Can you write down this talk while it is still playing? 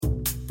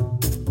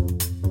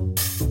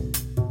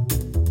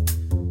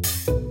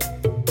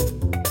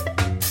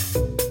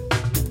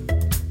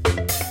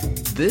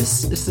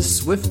This is the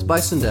Swift by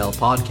Sundell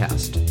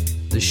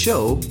podcast, the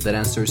show that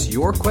answers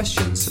your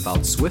questions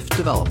about Swift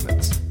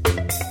development.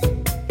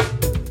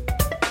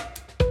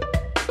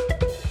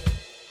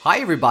 Hi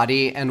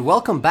everybody, and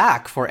welcome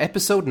back for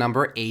episode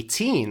number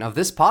 18 of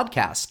this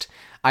podcast.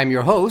 I'm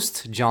your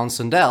host, John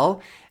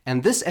Sundell,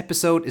 and this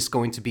episode is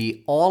going to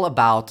be all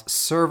about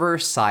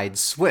server-side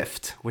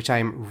Swift, which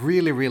I'm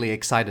really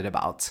excited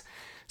about.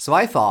 So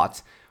I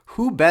thought,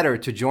 who better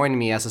to join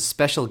me as a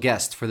special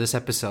guest for this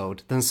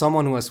episode than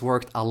someone who has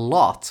worked a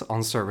lot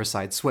on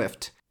server-side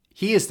Swift?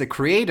 He is the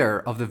creator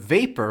of the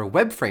Vapor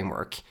web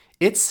framework.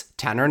 It's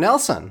Tanner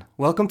Nelson.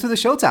 Welcome to the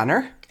show,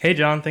 Tanner. Hey,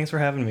 John. Thanks for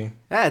having me.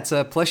 Yeah, it's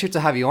a pleasure to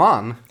have you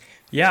on.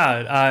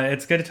 Yeah,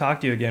 it's good to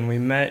talk to you again. We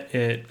met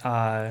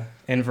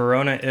in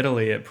Verona,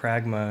 Italy at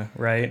Pragma,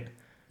 right?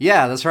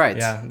 Yeah, that's right.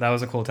 Yeah, that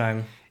was a cool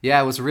time.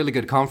 Yeah, it was a really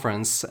good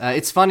conference.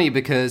 It's funny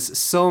because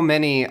so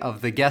many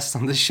of the guests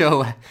on the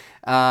show,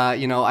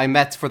 I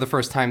met for the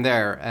first time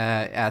there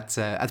at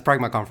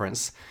Pragma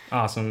conference.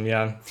 Awesome,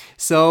 yeah.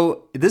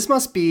 So this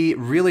must be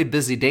really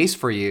busy days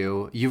for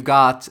you. You've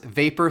got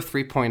Vapor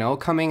 3.0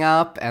 coming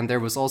up, and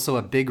there was also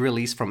a big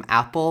release from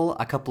Apple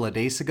a couple of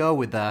days ago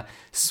with the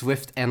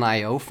Swift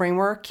NIO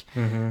framework.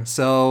 Mm-hmm.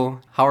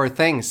 So how are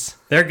things?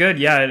 They're good.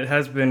 Yeah, it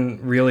has been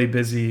really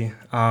busy.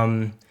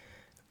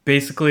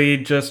 Basically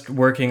just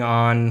working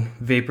on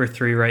Vapor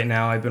 3 right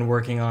now. I've been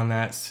working on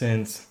that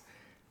since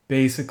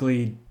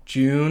basically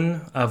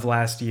June of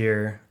last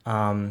year.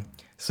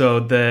 So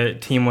the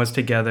team was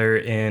together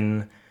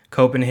in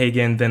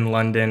Copenhagen, then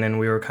London, and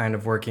we were kind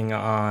of working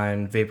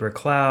on Vapor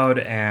Cloud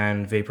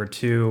and Vapor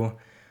 2.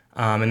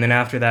 And then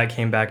after that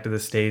came back to the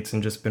States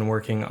and just been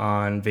working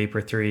on Vapor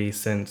 3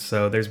 since.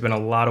 So there's been a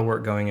lot of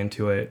work going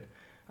into it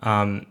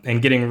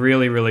and getting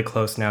really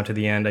close now to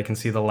the end. I can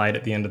see the light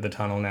at the end of the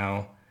tunnel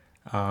now.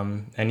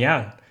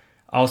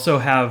 Also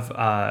have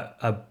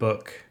a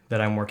book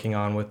that I'm working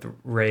on with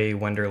Ray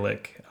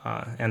Wenderlich,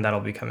 and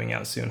that'll be coming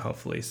out soon,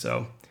 hopefully.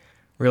 So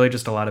really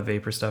just a lot of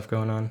Vapor stuff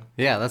going on.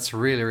 Yeah, that's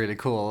really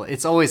cool.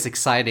 It's always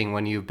exciting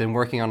when you've been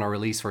working on a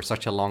release for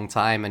such a long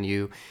time and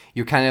you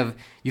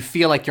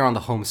feel like you're on the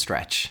home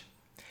stretch.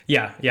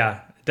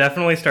 Yeah,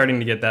 definitely starting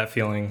to get that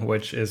feeling,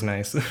 which is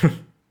nice.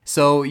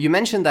 So you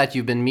mentioned that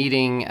you've been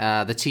meeting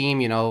the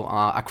team,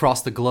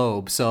 across the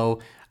globe. So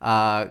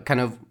how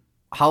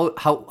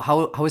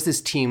is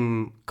this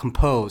team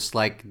composed?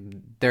 Like,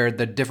 they're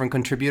the different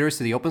contributors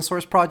to the open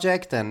source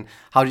project, and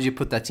how did you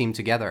put that team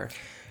together?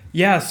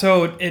 Yeah,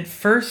 so it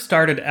first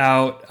started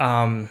out,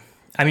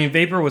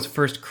 Vapor was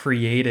first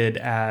created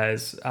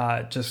as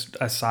just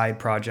a side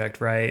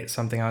project, right?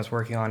 Something I was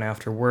working on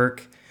after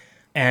work.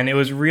 And it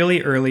was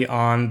really early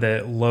on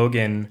that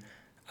Logan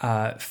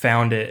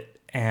found it,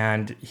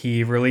 and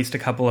he released a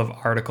couple of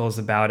articles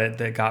about it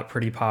that got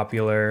pretty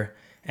popular.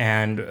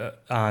 And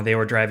they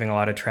were driving a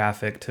lot of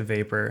traffic to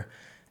Vapor.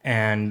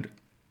 And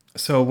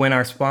so when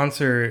our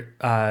sponsor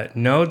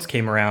Nodes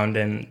came around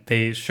and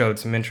they showed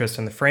some interest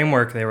in the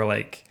framework, they were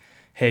like,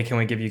 hey, can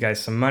we give you guys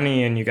some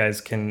money and you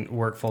guys can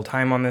work full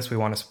time on this? We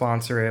want to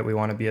sponsor it. We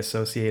want to be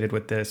associated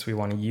with this. We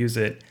want to use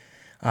it.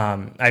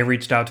 I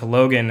reached out to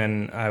Logan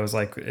and I was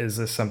like, is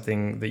this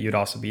something that you'd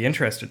also be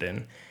interested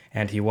in?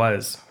 And he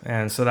was.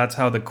 And so that's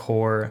how the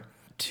core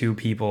two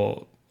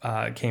people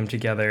came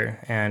together,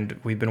 and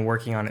we've been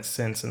working on it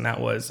since. And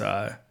that was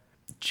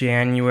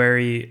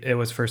January it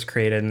was first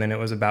created, and then it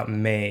was about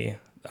May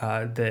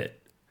that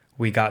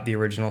we got the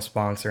original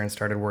sponsor and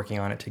started working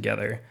on it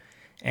together.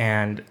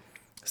 And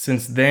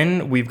since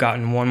then we've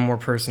gotten one more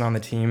person on the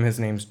team. His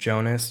name's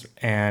Jonas,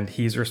 and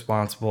he's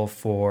responsible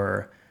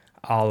for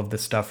all of the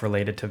stuff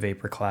related to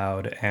Vapor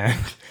Cloud and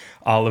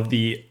all of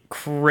the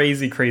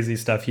crazy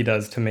stuff he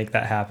does to make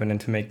that happen and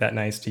to make that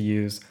nice to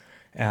use.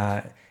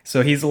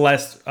 So he's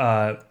less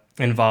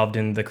involved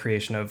in the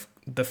creation of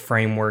the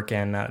framework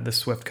and the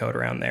Swift code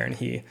around there, and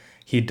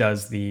he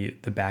does the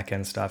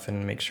back-end stuff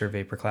and makes sure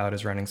Vapor Cloud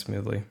is running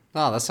smoothly.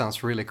 Oh, that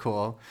sounds really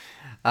cool.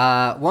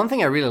 One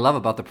thing I really love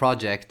about the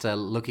project,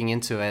 looking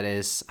into it,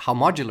 is how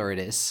modular it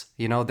is.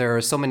 There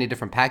are so many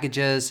different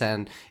packages,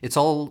 and it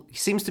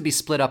seems to be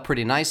split up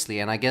pretty nicely,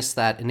 and I guess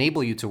that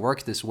enable you to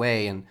work this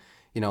way and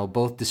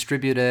both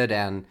distributed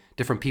and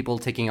different people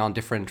taking on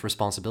different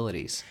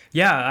responsibilities.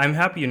 Yeah, I'm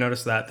happy you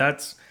noticed that.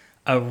 That's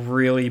a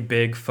really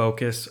big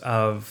focus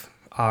of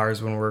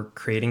ours when we're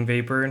creating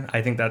Vapor.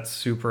 I think that's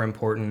super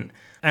important.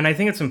 And I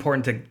think it's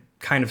important to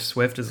kind of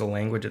Swift as a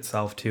language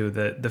itself too.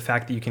 The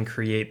fact that you can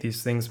create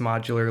these things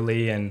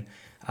modularly and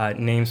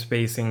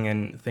namespacing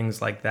and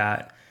things like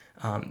that.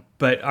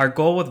 But our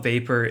goal with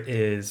Vapor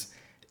is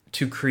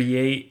to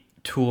create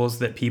tools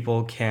that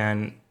people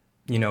can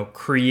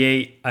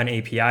create an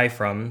API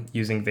from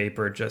using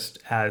Vapor just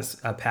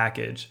as a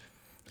package,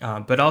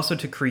 but also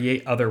to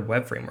create other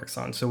web frameworks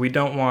on. So we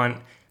don't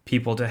want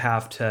people to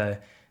have to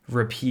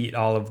repeat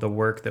all of the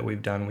work that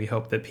we've done. We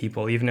hope that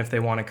people, even if they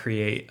want to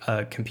create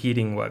a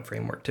competing web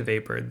framework to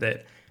Vapor,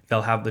 that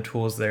they'll have the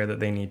tools there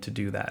that they need to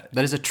do that.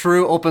 That is a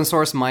true open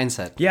source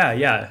mindset.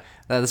 Yeah.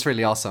 That's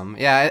really awesome.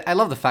 Yeah, I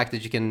love the fact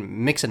that you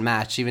can mix and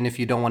match, even if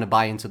you don't want to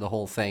buy into the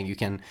whole thing. You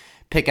can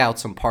pick out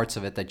some parts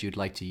of it that you'd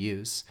like to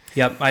use.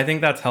 Yep, I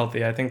think that's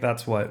healthy. I think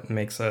that's what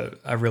makes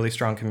a really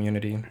strong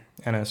community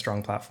and a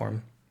strong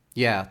platform.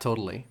 Yeah,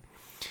 totally.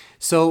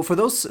 So for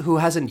those who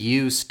hasn't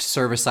used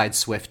server-side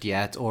Swift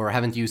yet, or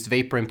haven't used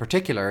Vapor in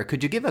particular,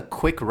 could you give a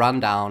quick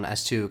rundown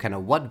as to kind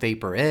of what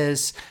Vapor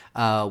is,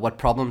 what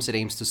problems it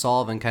aims to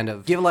solve, and kind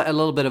of give a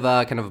little bit of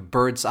a kind of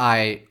bird's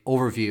eye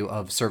overview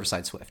of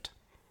server-side Swift?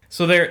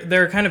 So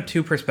there are kind of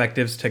two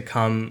perspectives to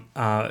come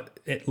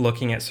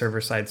looking at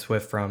server-side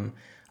Swift from.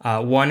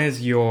 One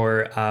is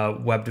your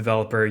web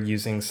developer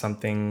using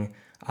something,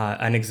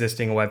 an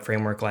existing web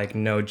framework like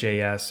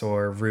Node.js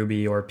or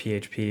Ruby or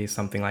PHP,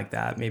 something like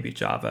that, maybe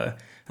Java.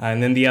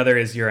 And then the other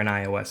is you're an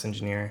iOS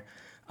engineer.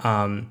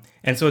 And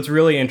so it's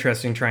really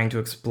interesting trying to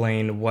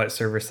explain what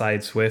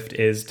server-side Swift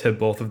is to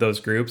both of those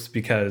groups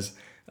because,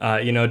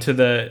 to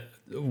the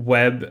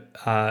web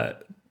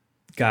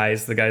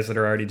guys, the guys that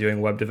are already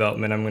doing web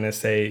development, I'm going to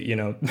say,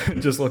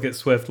 just look at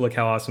Swift, look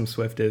how awesome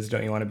Swift is.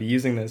 Don't you want to be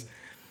using this?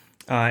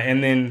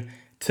 And then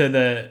to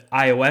the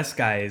iOS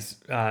guys,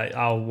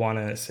 I'll want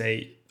to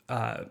say,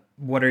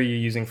 what are you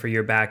using for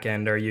your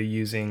backend? Are you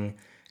using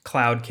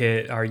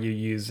CloudKit? Are you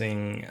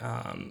using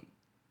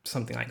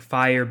something like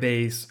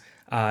Firebase?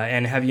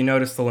 And have you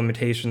noticed the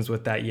limitations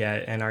with that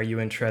yet? And are you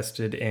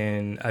interested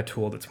in a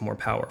tool that's more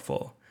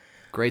powerful?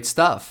 Great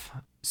stuff.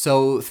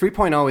 So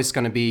 3.0 is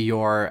going to be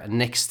your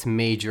next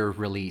major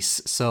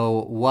release.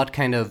 So what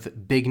kind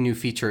of big new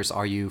features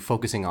are you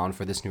focusing on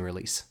for this new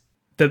release?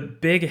 The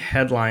big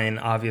headline,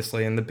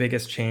 obviously, and the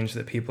biggest change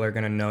that people are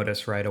going to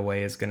notice right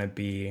away is going to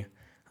be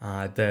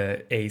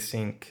the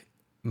async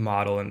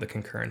model and the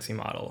concurrency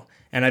model.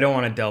 And I don't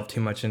want to delve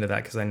too much into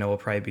that because I know we'll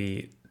probably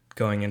be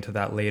going into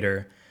that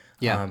later.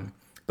 Yeah.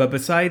 But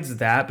besides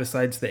the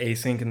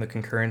async and the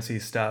concurrency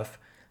stuff,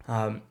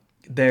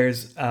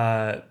 there's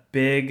a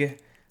big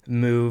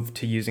move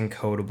to using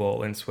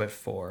Codable in Swift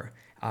 4.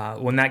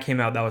 When that came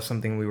out, that was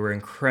something we were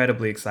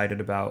incredibly excited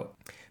about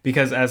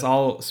because as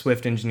all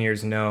Swift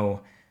engineers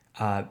know,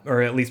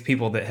 or at least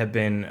people that have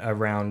been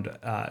around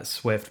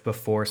Swift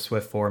before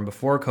Swift 4 and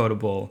before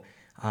Codable,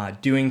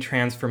 doing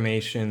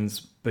transformations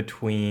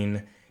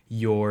between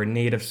your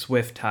native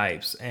Swift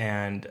types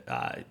and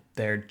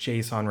their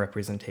JSON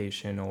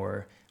representation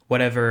or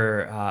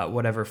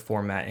whatever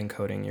format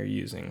encoding you're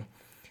using.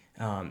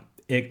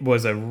 It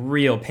was a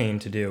real pain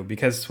to do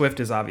because Swift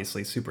is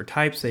obviously super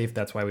type safe.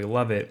 That's why we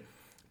love it.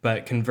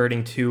 But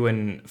converting to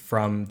and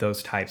from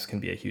those types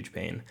can be a huge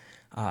pain.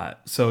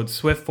 So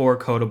Swift 4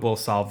 Codable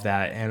solved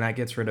that, and that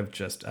gets rid of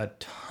just a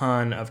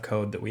ton of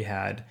code that we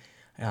had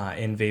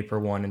in Vapor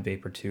 1 and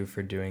Vapor 2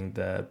 for doing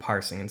the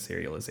parsing and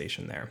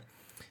serialization there.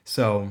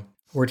 So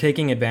we're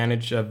taking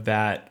advantage of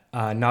that,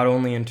 not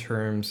only in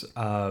terms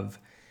of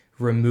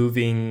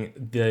removing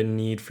the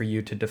need for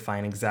you to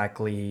define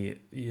exactly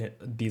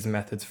these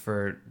methods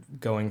for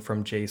going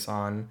from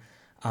JSON,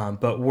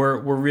 but we're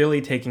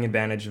really taking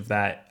advantage of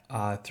that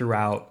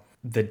throughout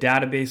the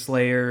database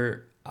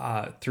layer,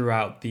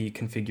 throughout the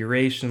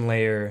configuration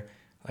layer.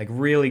 Like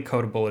really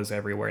Codable is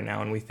everywhere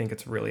now, and we think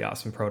it's a really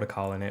awesome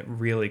protocol, and it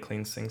really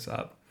cleans things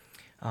up.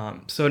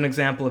 So an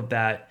example of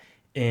that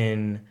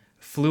in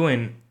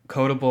Fluent,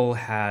 Codable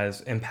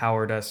has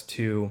empowered us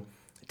to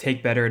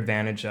take better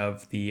advantage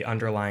of the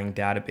underlying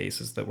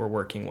databases that we're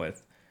working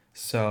with.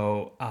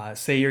 So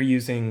say you're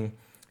using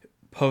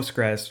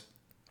Postgres,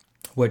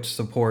 which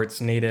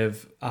supports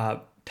native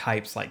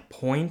types like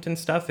point and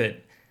stuff.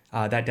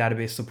 That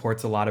database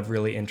supports a lot of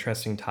really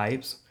interesting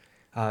types.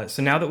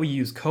 So now that we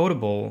use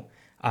Codable,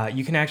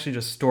 you can actually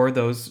just store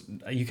those.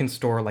 You can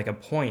store like a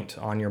point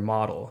on your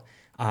model.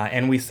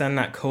 And we send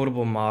that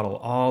Codable model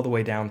all the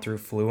way down through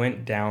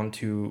Fluent, down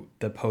to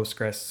the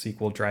Postgres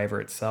SQL driver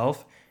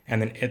itself.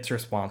 And then it's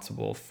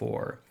responsible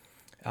for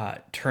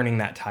turning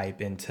that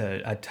type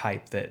into a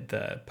type that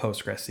the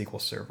Postgres SQL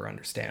server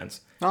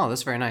understands. Oh,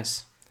 that's very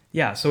nice.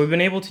 Yeah, so we've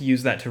been able to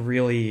use that to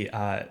really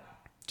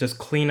just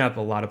clean up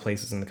a lot of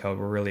places in the code.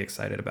 We're really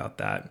excited about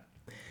that.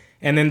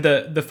 And then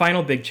the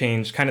final big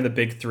change, kind of the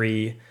big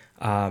three,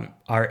 are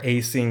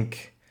async,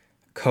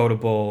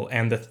 Codable,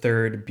 and the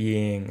third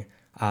being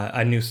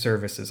a new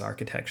services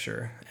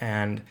architecture.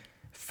 And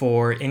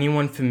for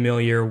anyone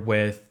familiar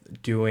with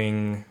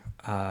doing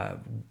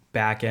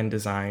back-end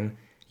design,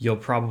 you'll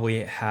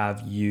probably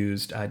have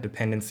used a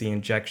dependency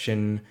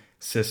injection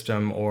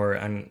system, or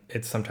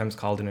it's sometimes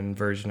called an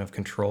inversion of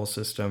control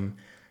system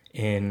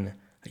in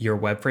your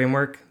web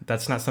framework.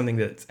 That's not something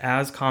that's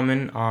as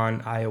common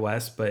on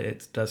iOS, but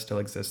it does still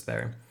exist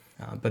there.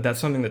 But that's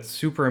something that's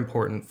super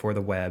important for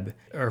the web,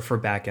 or for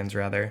backends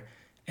rather.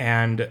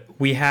 And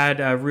we had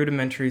a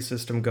rudimentary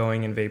system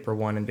going in Vapor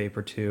 1 and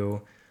Vapor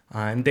 2,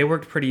 and they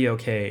worked pretty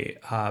okay,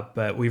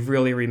 but we've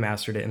really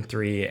remastered it in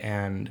 3,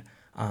 and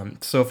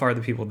so far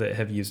the people that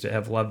have used it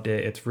have loved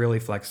it. It's really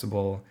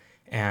flexible,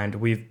 and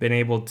we've been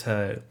able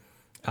to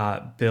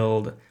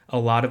build a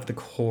lot of the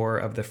core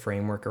of the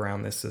framework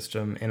around this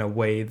system in a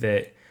way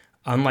that,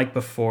 unlike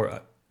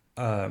before,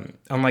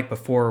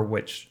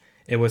 which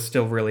it was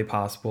still really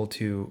possible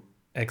to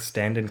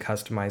extend and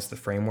customize the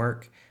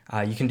framework,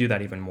 you can do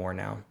that even more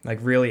now. Like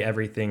really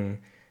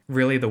everything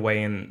really the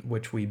way in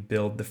which we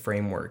build the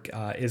framework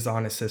is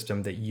on a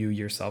system that you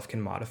yourself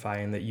can modify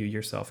and that you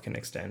yourself can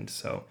extend.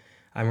 So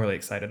I'm really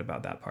excited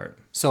about that part.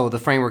 So the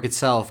framework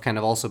itself kind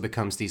of also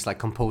becomes these like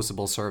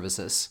composable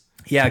services.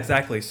 Yeah,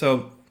 exactly.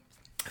 So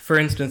for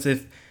instance,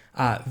 if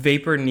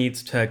Vapor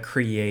needs to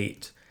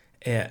create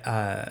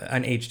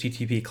an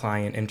HTTP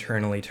client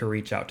internally to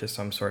reach out to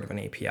some sort of an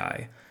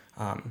API.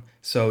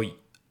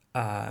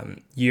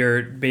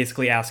 You're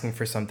basically asking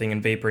for something,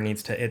 and Vapor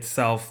needs to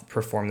itself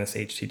perform this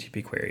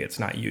HTTP query. It's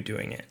not you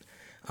doing it.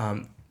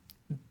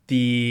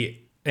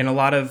 In a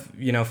lot of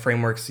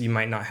frameworks, you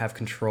might not have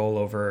control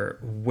over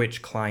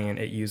which client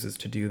it uses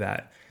to do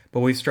that.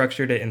 But we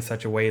structured it in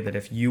such a way that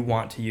if you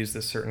want to use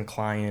this certain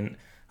client,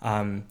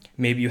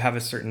 maybe you have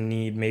a certain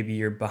need, maybe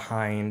you're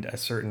behind a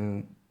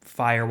certain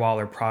firewall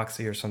or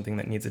proxy or something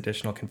that needs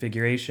additional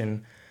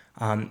configuration,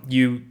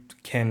 you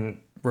can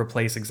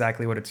replace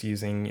exactly what it's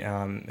using,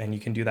 and you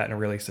can do that in a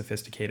really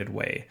sophisticated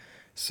way.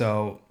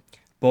 So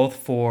both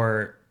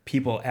for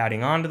people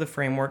adding on to the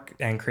framework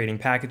and creating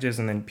packages,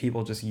 and then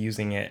people just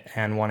using it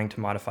and wanting to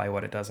modify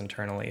what it does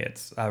internally,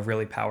 it's a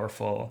really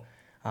powerful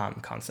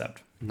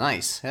concept.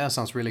 Nice. Yeah,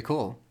 sounds really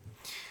cool.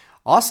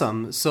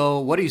 Awesome. So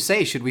what do you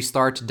say? Should we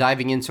start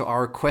diving into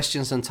our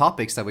questions and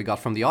topics that we got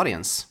from the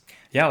audience?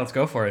 Yeah, let's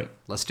go for it.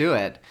 Let's do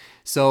it.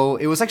 So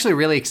it was actually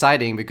really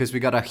exciting because we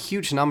got a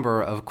huge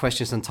number of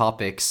questions and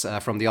topics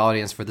from the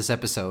audience for this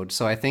episode.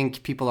 So I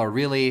think people are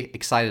really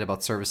excited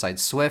about server-side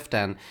Swift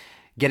and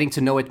getting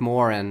to know it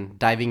more and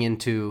diving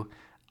into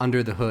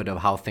under the hood of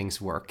how things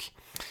work.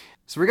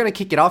 So we're going to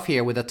kick it off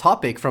here with a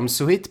topic from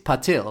Suhit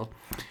Patil.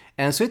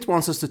 And Suhit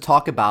wants us to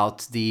talk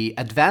about the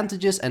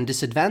advantages and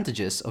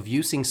disadvantages of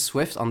using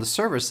Swift on the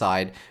server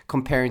side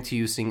comparing to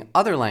using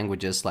other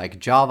languages like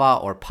Java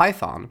or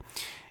Python.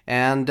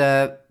 And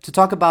to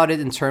talk about it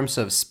in terms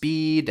of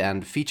speed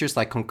and features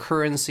like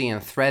concurrency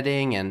and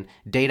threading and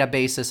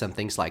databases and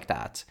things like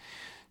that.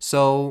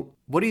 So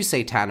what do you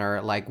say,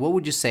 Tanner? Like, what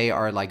would you say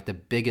are like the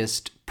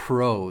biggest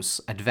pros,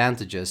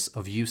 advantages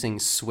of using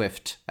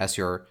Swift as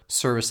your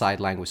server-side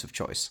language of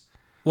choice?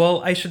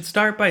 Well, I should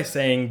start by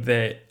saying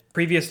that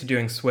previous to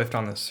doing Swift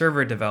on the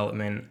server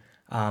development,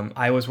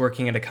 I was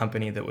working at a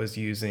company that was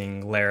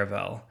using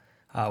Laravel,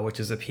 which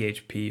is a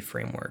PHP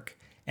framework.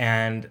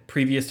 And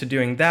previous to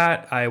doing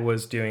that, I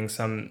was doing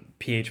some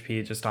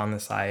PHP just on the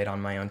side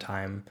on my own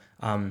time.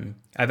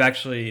 I've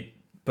actually,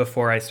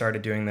 before I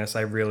started doing this,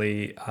 I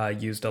really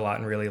used a lot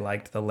and really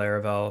liked the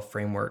Laravel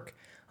framework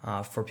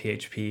for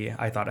PHP.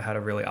 I thought it had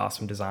a really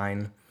awesome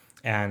design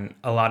and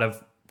a lot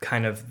of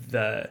kind of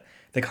the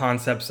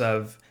concepts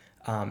of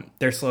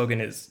their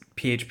slogan is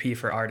PHP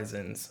for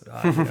artisans,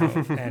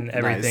 and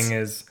everything Nice.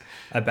 is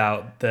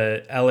about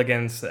the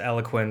elegance, the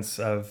eloquence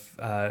of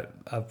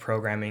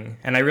programming.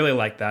 And I really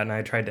like that, and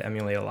I tried to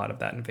emulate a lot of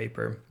that in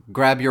Vapor.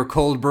 Grab your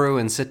cold brew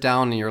and sit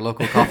down in your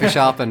local coffee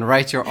shop and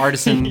write your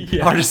artisan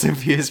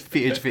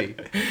PHP.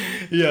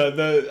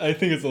 Yeah, I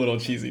think it's a little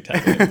cheesy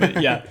technically,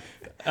 but yeah.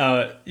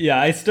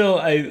 I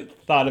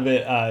thought of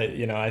it,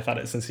 I thought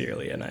it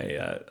sincerely, and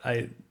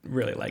I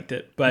really liked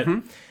it. But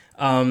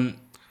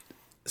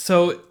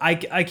so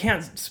I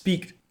can't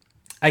speak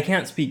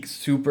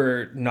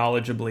super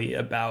knowledgeably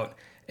about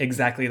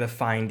exactly the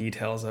fine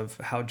details of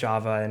how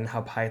Java and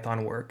how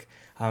Python work,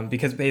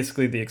 because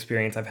basically the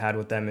experience I've had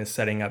with them is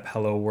setting up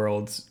hello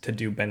worlds to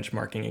do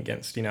benchmarking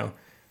against.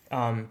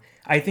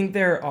 I think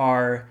there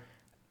are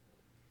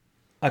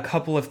a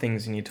couple of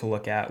things you need to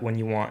look at when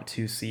you want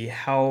to see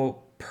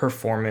how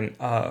performant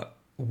a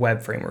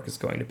web framework is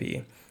going to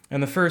be.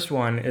 And the first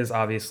one is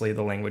obviously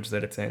the language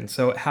that it's in.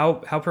 So how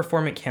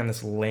performant can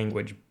this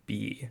language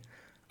be?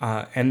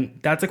 And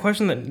that's a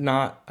question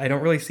that I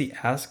don't really see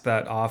asked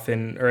that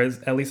often, or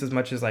at least as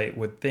much as I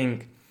would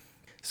think.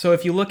 So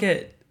if you look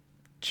at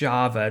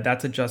Java,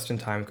 that's a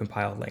just-in-time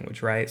compiled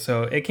language, right?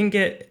 So it can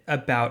get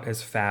about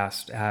as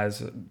fast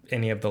as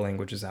any of the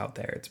languages out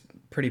there. It's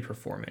pretty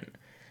performant.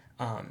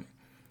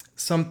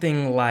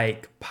 Something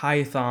like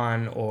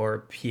Python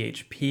or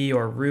PHP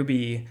or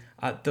Ruby,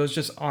 those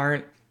just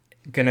aren't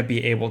going to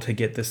be able to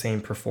get the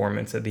same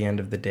performance at the end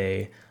of the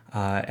day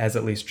as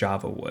at least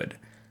Java would.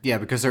 Yeah,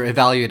 because they're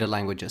evaluated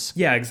languages.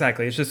 Yeah,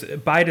 exactly. It's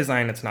just by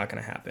design, it's not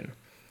going to happen.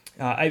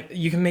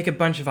 You can make a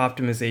bunch of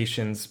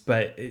optimizations,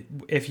 but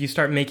if you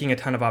start making a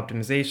ton of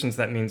optimizations,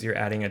 that means you're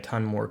adding a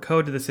ton more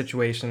code to the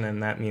situation,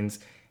 and that means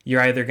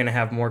you're either going to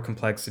have more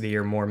complexity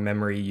or more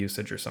memory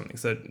usage or something.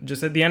 So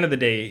just at the end of the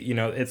day,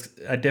 it's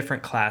a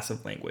different class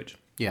of language.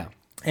 Yeah.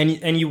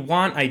 And you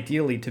want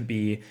ideally to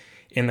be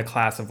in the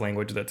class of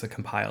language that's a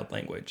compiled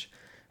language.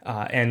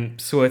 And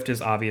Swift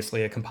is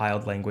obviously a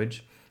compiled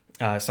language.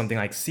 Something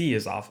like C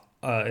is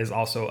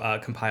also a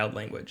compiled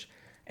language.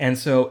 And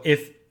so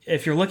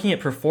if you're looking at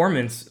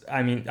performance,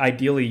 I mean,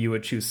 ideally you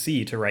would choose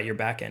C to write your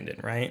backend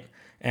in, right?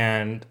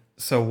 And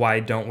so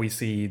why don't we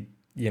see,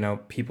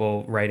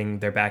 people writing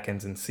their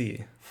backends in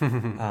C?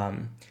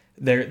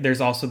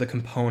 There's also the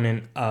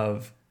component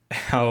of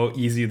how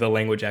easy the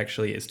language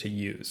actually is to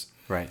use.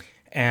 Right.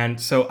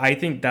 And so I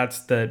think that's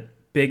the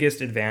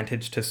biggest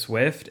advantage to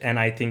Swift, and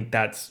I think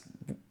that's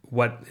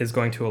what is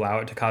going to allow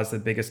it to cause the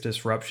biggest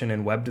disruption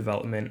in web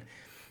development.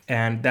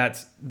 And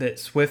that's that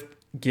Swift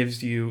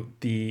gives you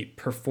the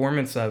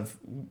performance of,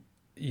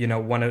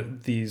 one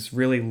of these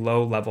really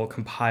low level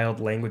compiled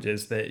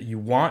languages that you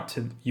want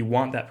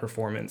that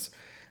performance.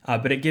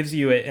 But it gives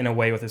you it in a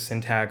way with a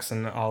syntax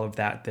and all of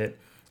that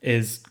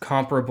is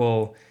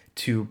comparable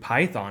to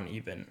Python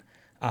even.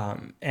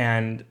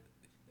 And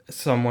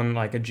someone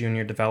like a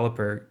junior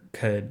developer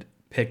could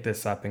pick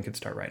this up and could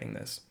start writing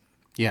this.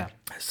 Yeah.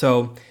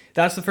 So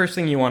that's the first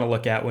thing you want to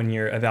look at when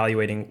you're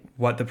evaluating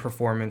what the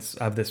performance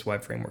of this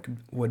web framework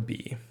would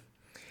be.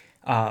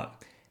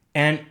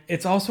 And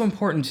it's also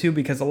important too,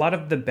 because a lot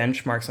of the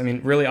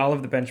benchmarks, really all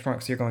of the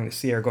benchmarks you're going to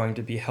see are going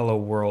to be Hello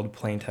World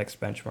plain text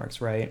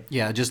benchmarks, right?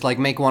 Yeah, just like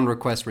make one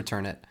request,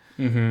 return it.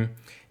 Mm-hmm.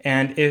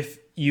 And if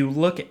you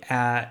look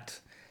at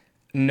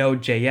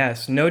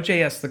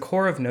Node.js, the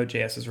core of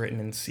Node.js is written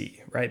in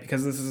C, right?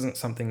 Because this isn't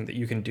something that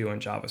you can do in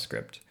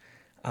JavaScript.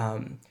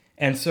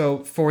 And so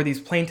for these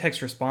plain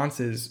text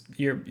responses,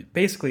 you're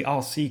basically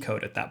all C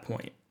code at that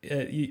point.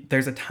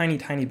 There's a tiny,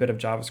 tiny bit of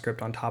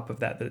JavaScript on top of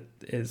that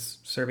is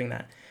serving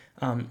that.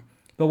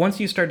 But once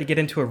you start to get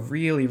into a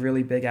really,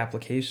 really big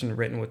application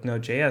written with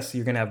Node.js,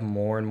 you're going to have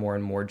more and more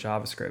and more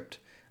JavaScript.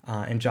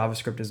 And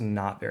JavaScript is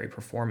not very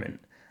performant.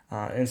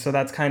 And so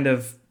that's kind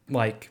of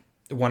like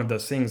one of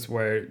those things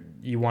where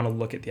you want to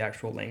look at the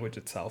actual language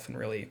itself and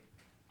really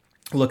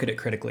look at it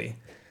critically.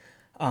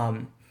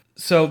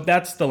 So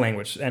that's the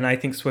language. And I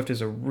think Swift is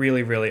a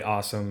really, really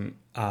awesome,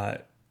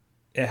 it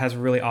has a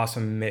really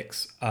awesome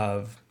mix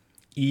of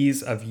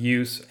ease of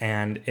use,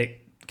 and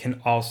it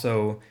can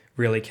also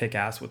really kick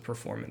ass with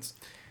performance.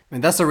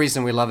 That's the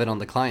reason we love it on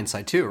the client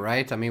side too,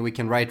 right? We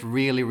can write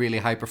really, really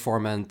high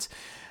performant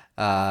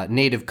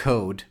native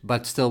code,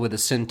 but still with a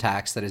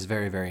syntax that is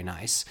very, very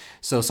nice.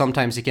 So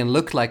sometimes it can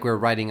look like we're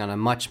writing on a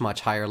much,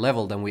 much higher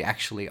level than we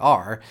actually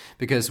are,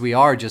 because we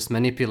are just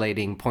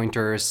manipulating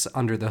pointers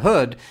under the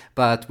hood,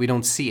 but we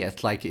don't see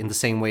it like in the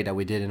same way that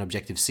we did in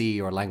Objective-C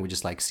or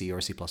languages like C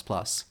or C++.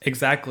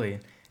 Exactly.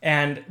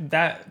 And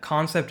that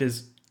concept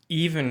is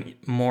even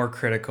more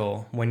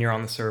critical when you're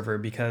on the server,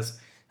 because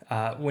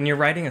when you're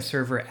writing a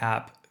server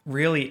app,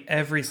 really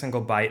every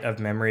single byte of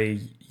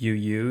memory you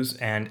use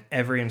and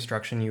every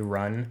instruction you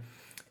run,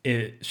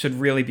 it should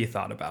really be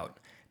thought about,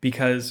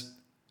 because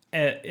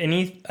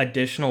any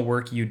additional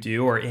work you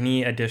do or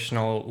any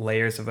additional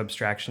layers of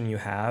abstraction you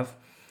have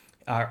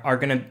are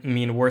going to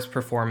mean worse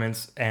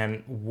performance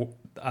and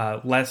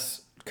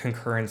less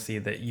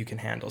concurrency that you can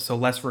handle. So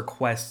less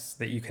requests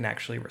that you can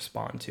actually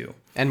respond to.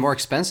 And more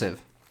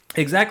expensive.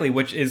 Exactly,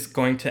 which is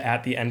going to,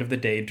 at the end of the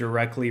day,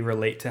 directly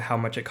relate to how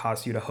much it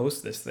costs you to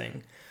host this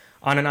thing.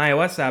 On an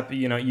iOS app,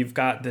 you've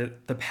got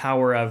the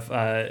power of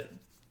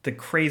the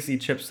crazy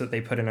chips that they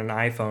put in an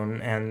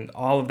iPhone and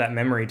all of that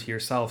memory to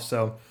yourself.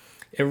 So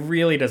it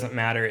really doesn't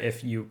matter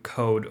if you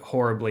code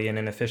horribly and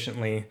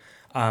inefficiently.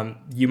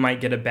 You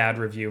might get a bad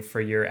review for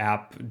your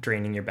app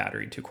draining your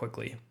battery too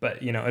quickly. But,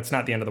 it's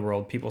not the end of the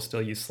world. People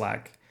still use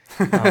Slack.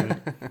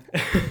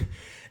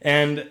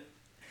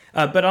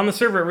 But on the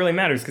server, it really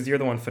matters because you're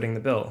the one footing the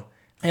bill.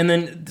 And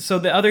then, so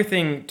the other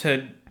thing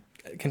to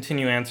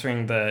continue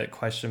answering the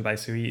question by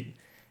Suit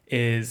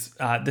is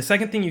the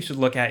second thing you should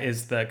look at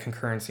is the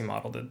concurrency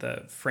model that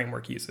the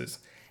framework uses.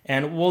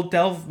 And we'll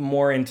delve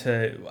more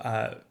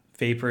into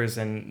Vapors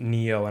and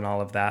Neo and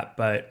all of that,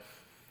 but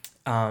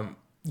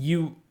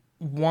you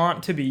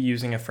want to be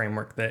using a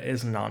framework that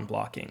is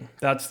non-blocking.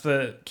 That's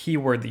the key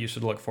word that you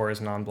should look for,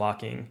 is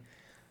non-blocking.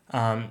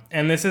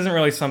 And this isn't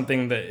really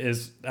something that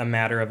is a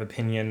matter of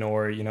opinion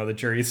or, the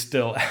jury's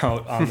still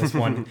out on this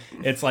one.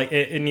 It's like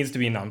it needs to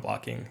be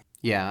non-blocking.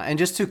 Yeah, and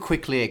just to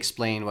quickly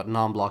explain what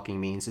non-blocking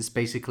means, it's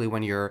basically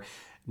when you're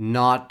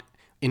not,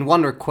 in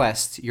one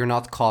request, you're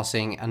not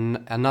causing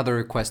another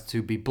request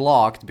to be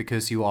blocked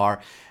because you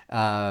are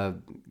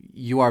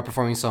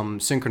performing some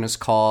synchronous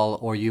call,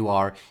 or you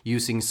are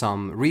using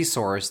some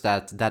resource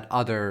that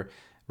other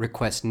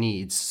request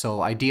needs.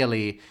 So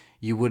ideally,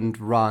 you wouldn't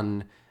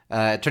run...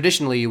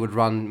 traditionally, you would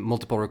run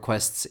multiple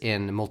requests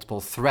in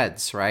multiple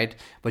threads, right?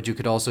 But you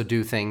could also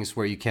do things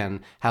where you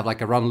can have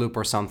like a run loop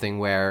or something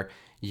where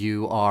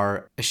you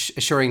are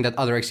assuring that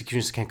other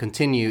executions can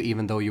continue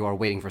even though you are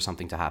waiting for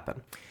something to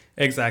happen.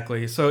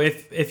 Exactly. So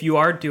if you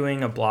are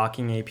doing a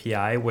blocking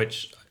API,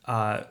 which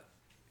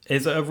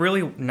is a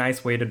really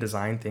nice way to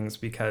design things,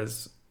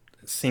 because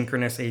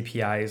synchronous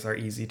APIs are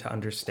easy to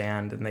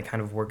understand and they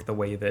kind of work the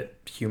way that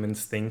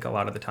humans think a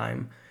lot of the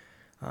time.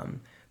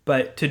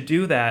 But to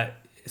do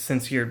that,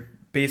 since you're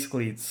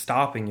basically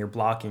stopping, you're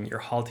blocking, you're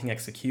halting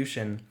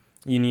execution,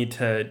 you need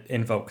to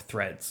invoke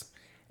threads.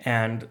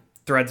 And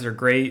threads are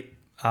great.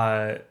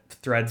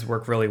 Threads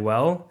work really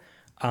well,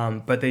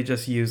 but they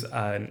just use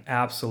an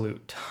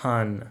absolute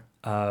ton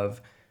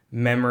of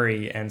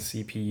memory and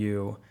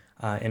CPU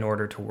in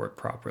order to work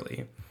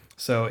properly.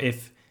 So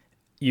if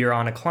you're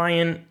on a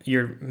client,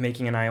 you're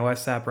making an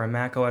iOS app or a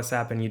Mac OS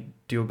app, and you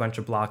do a bunch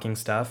of blocking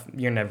stuff,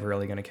 you're never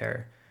really going to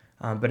care.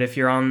 But if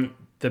you're on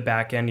the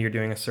back end, you're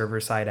doing a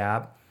server-side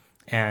app,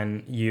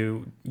 and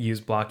you use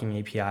blocking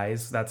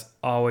APIs, that's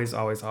always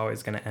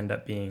going to end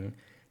up being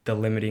the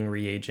limiting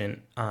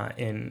reagent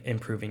in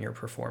improving your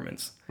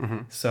performance.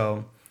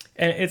 So,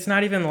 and it's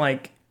not even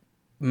like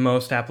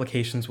most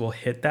applications will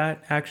hit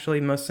that.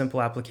 Actually, most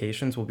simple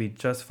applications will be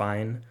just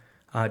fine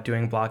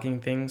doing blocking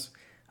things.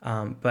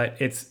 But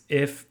it's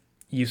if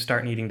you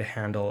start needing to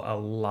handle a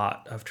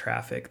lot of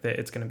traffic that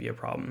it's going to be a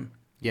problem.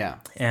 Yeah.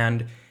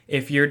 And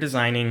if you're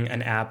designing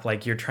an app,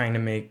 like you're trying to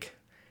make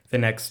the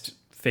next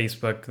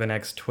Facebook, the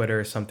next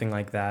Twitter, something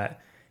like that,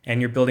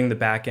 and you're building the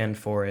back end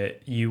for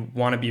it, you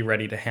want to be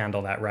ready to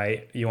handle that,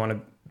 right? You want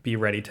to be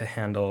ready to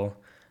handle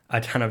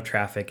a ton of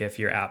traffic if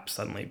your app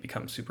suddenly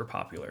becomes super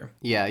popular.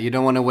 Yeah, you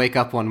don't want to wake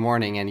up one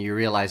morning and you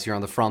realize you're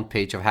on the front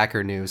page of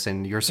Hacker News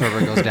and your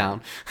server goes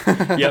down.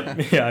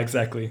 Yep, yeah,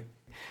 exactly.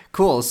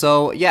 Cool.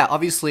 So yeah,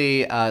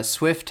 obviously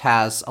Swift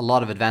has a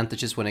lot of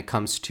advantages when it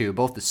comes to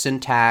both the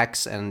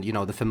syntax and, you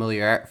know, the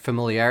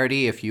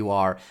familiarity. If you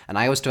are an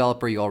iOS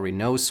developer, you already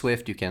know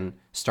Swift, you can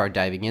start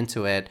diving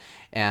into it.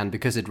 And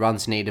because it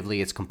runs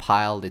natively, it's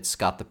compiled, it's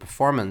got the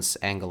performance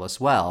angle as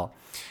well.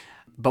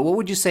 But what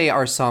would you say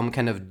are some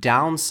kind of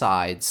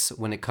downsides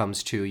when it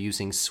comes to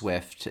using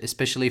Swift,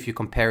 especially if you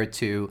compare it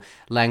to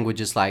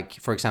languages like,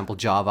 for example,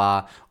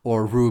 Java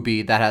or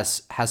Ruby that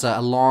has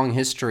a long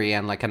history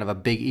and like kind of a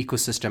big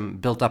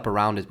ecosystem built up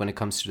around it when it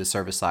comes to the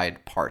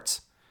server-side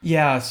parts?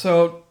 Yeah,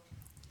 so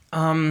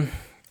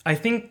I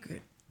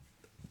think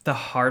the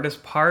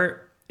hardest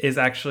part is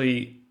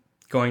actually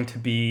going to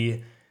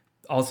be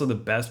also the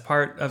best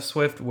part of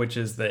Swift, which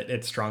is that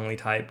it's strongly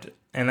typed.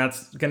 And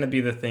that's going to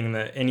be the thing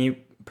that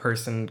any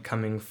person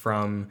coming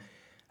from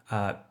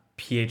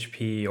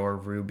PHP or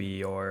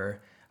Ruby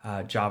or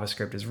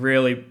JavaScript is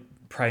really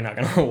probably not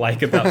going to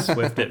like about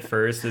Swift at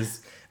first.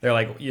 Is they're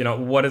like, you know,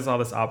 what is all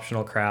this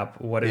optional crap?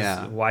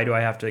 Why do I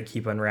have to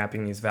keep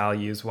unwrapping these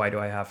values? Why do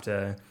I have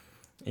to,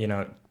 you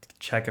know,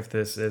 check if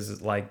this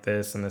is like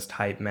this and this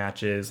type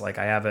matches? Like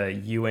I have a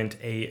uint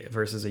 8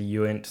 versus a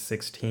uint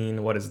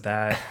 16. What is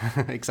that?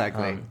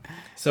 Exactly.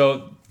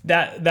 So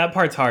that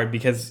part's hard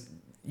because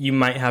you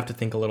might have to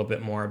think a little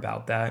bit more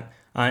about that.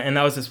 And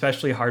that was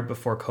especially hard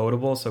before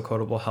Codable. So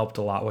Codable helped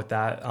a lot with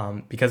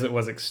that because it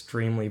was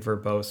extremely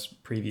verbose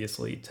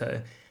previously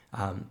to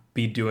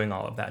be doing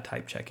all of that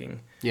type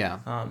checking.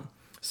 Yeah.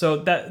 So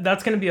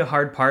that's going to be a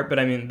hard part. But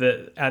I mean,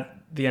 at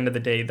the end of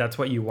the day, that's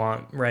what you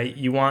want, right?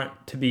 You want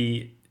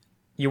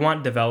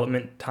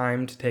development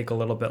time to take a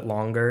little bit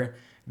longer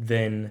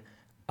than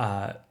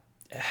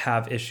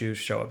have issues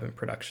show up in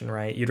production,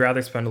 right? You'd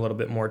rather spend a little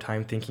bit more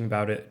time thinking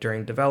about it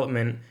during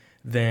development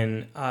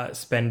than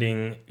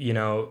spending,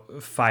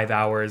 5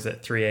 hours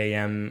at 3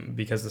 a.m.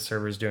 because the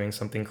server's doing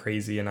something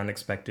crazy and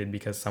unexpected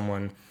because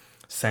someone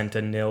sent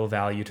a nil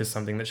value to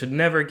something that should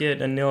never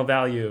get a nil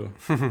value.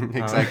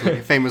 Exactly.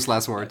 Famous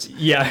last words.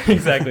 Yeah,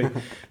 exactly.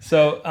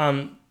 So,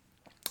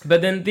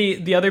 but then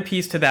the other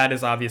piece to that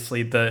is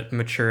obviously the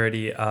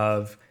maturity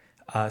of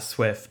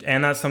Swift.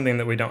 And that's something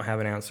that we don't have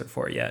an answer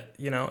for yet.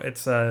 You know,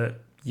 it's a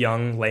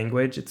young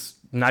language. It's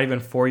not even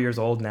 4 years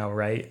old now,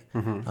 right?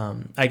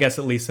 Mm-hmm. I guess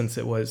at least since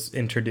it was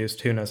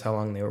introduced, who knows how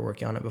long they were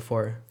working on it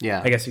before.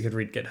 Yeah. I guess you could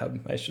read GitHub.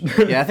 I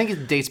should. Yeah, I think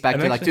it dates back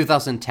to like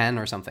 2010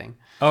 or something.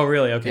 Oh,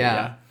 really? Okay,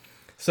 yeah.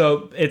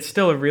 So it's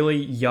still a really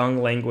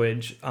young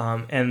language.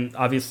 And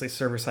obviously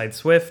server-side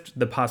Swift,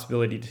 the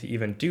possibility to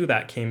even do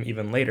that came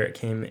even later. It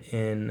came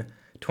in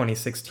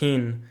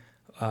 2016,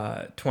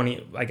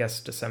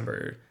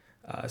 December.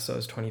 So it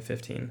was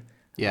 2015.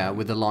 Yeah,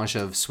 with the launch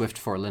of Swift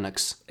for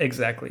Linux.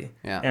 Exactly.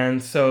 Yeah.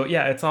 And so,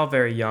 yeah, it's all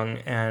very young.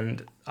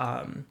 And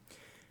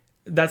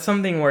that's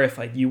something where if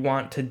like you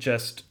want to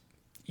just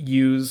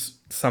use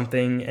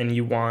something and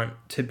you want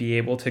to be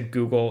able to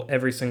Google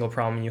every single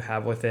problem you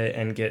have with it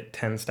and get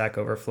 10 Stack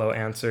Overflow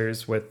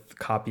answers with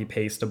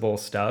copy-pastable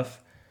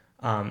stuff,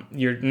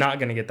 you're not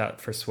going to get that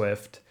for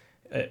Swift.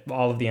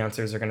 All of the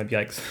answers are going to be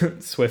like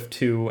Swift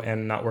 2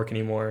 and not work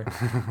anymore.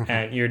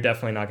 And you're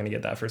definitely not going to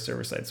get that for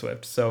server-side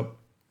Swift. So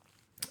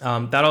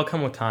that'll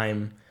come with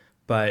time,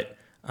 but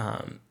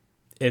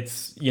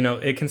it's,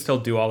 it can still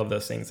do all of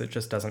those things. It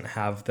just doesn't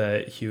have the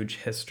huge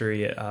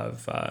history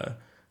of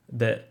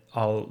that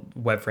all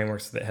web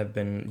frameworks that have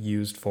been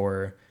used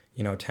for,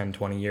 10,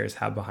 20 years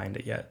have behind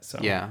it yet. So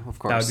yeah, of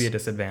course. That would be a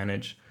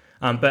disadvantage.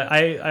 But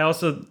I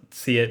also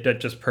see it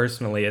just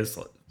personally as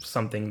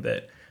something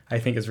that I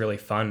think is really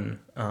fun.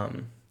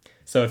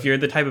 So if you're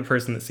the type of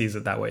person that sees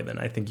it that way, then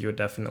I think you would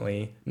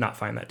definitely not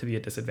find that to be a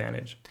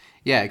disadvantage.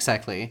 Yeah,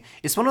 exactly.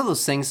 It's one of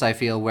those things I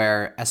feel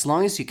where as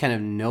long as you kind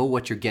of know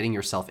what you're getting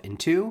yourself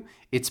into,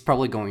 it's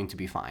probably going to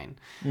be fine.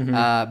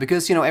 Mm-hmm.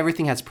 Because,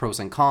 everything has pros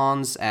and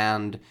cons,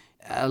 and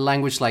a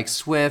language like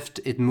Swift,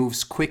 it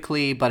moves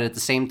quickly, but at the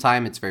same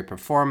time, it's very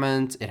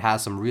performant. It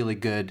has some really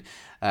good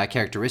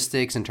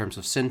characteristics in terms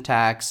of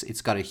syntax.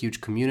 It's got a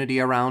huge community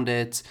around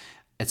it,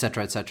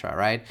 etc.,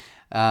 right?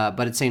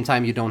 But at the same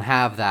time, you don't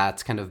have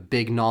that kind of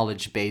big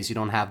knowledge base. You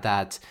don't have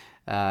that,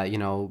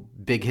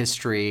 big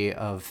history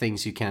of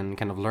things you can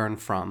kind of learn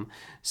from.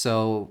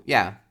 So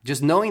yeah,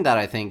 just knowing that,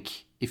 I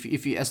think,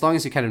 if you, as long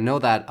as you kind of know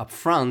that up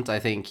front, I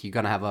think you're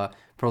gonna have a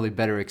probably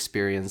better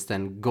experience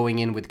than going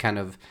in with kind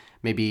of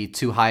maybe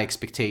too high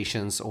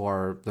expectations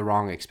or the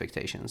wrong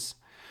expectations.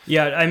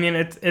 Yeah, I mean,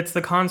 it's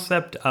the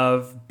concept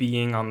of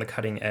being on the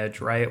cutting edge,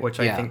 right? Which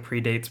I think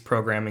predates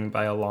programming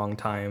by a long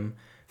time.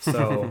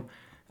 So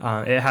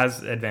it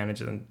has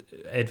advantages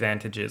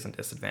and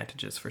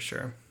disadvantages for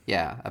sure.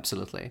 Yeah,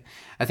 absolutely.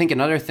 I think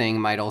another thing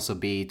might also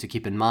be to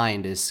keep in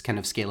mind is kind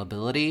of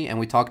scalability. And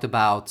we talked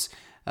about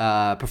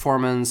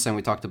performance, and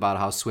we talked about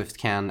how Swift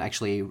can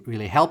actually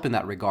really help in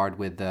that regard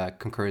with the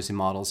concurrency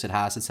models it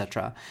has,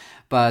 etc.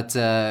 But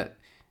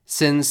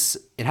since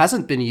it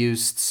hasn't been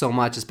used so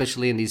much,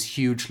 especially in these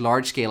huge,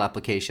 large-scale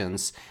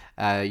applications,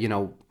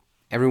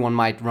 everyone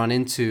might run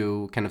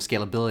into kind of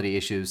scalability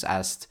issues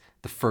as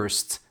the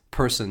first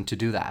person to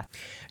do that.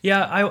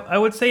 Yeah, I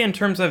would say in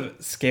terms of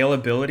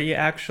scalability,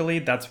 actually,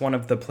 that's one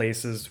of the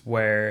places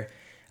where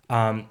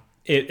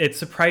it's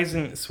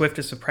surprising. Swift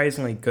is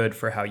surprisingly good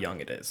for how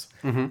young it is.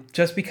 Mm-hmm.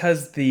 Just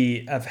because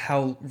of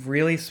how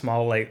really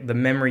small, like the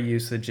memory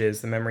usage is,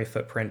 the memory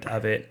footprint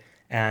of it,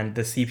 and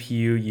the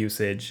CPU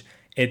usage,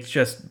 it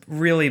just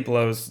really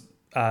blows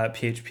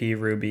PHP,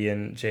 Ruby,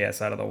 and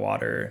JS out of the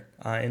water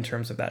in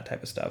terms of that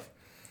type of stuff.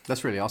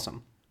 That's really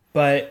awesome.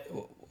 But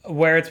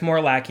where it's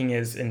more lacking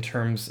is in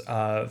terms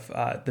of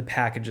the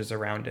packages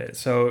around it.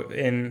 So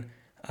in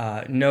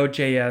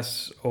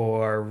Node.js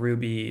or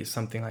Ruby,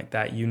 something like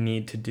that, you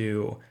need to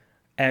do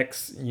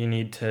X, you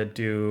need to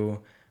do,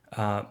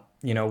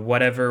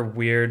 whatever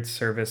weird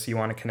service you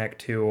want to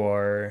connect to,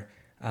 or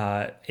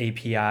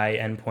API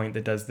endpoint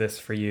that does this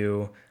for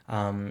you.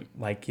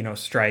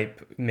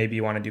 Stripe, maybe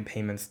you want to do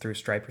payments through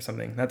Stripe or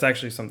something. That's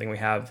actually something we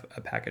have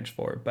a package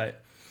for,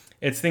 but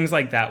it's things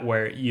like that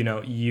where,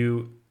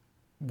 you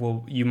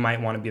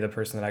might want to be the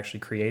person that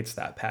actually creates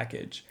that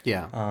package.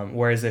 Yeah.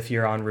 Whereas if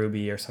you're on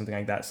Ruby or something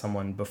like that,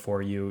 someone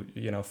before you,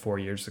 4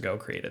 years ago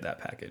created that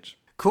package.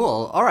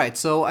 Cool. All right.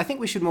 So I think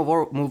we should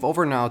move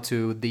over now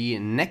to the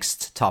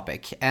next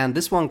topic. And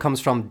this one comes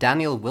from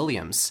Daniel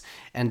Williams.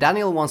 And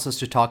Daniel wants us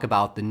to talk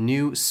about the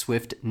new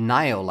Swift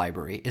NIO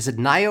library. Is it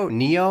NIO?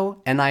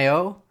 NIO?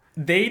 NIO?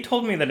 They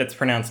told me that it's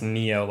pronounced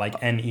Neo,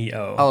 like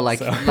Neo. Oh,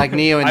 like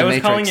Neo in the Matrix. I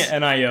was calling it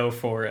NIO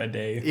for a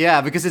day. Yeah,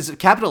 because it's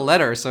capital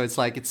letter, so it's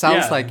like it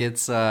sounds like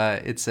it's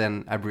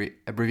an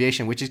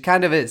abbreviation, which it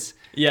kind of is.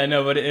 Yeah,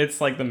 no, but it's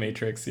like the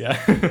Matrix, yeah.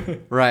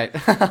 Right.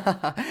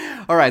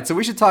 All right, so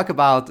we should talk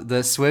about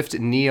the Swift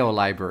Neo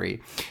library.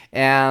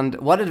 And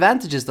what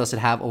advantages does it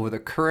have over the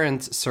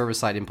current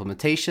server-side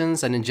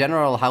implementations? And in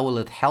general, how will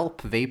it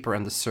help Vapor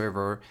and the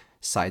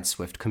server-side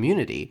Swift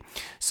community?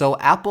 So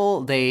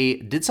Apple, they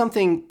did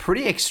something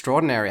pretty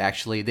extraordinary,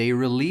 actually. They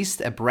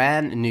released a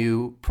brand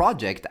new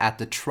project at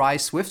the Try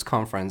Swift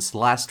conference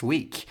last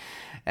week.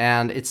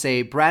 And it's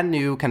a brand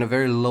new, kind of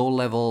very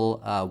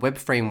low-level web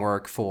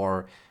framework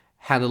for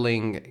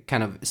handling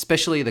kind of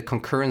especially the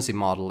concurrency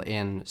model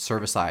in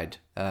server-side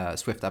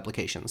Swift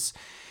applications.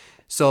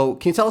 So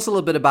can you tell us a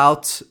little bit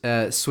about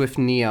Swift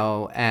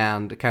Neo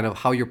and kind of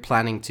how you're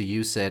planning to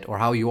use it or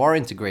how you are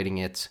integrating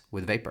it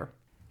with Vapor?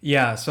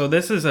 Yeah, so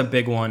this is a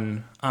big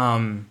one.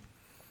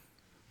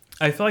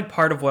 I feel like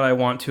part of what I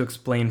want to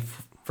explain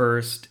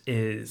first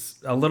is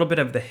a little bit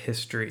of the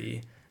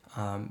history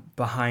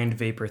behind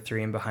Vapor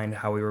 3 and behind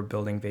how we were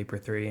building Vapor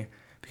 3.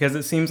 Because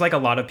it seems like a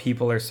lot of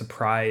people are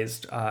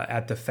surprised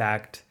at the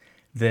fact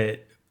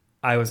that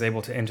I was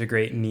able to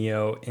integrate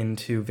Neo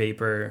into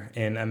Vapor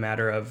in a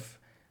matter of,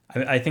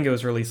 I think it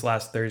was released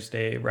last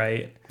Thursday,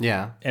 right?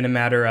 Yeah. In a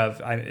matter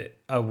of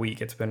a week,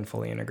 it's been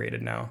fully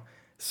integrated now.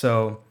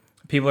 So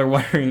people are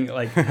wondering,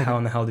 like, how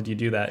in the hell did you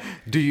do that?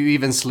 Do you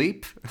even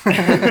sleep?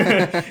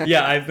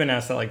 Yeah, I've been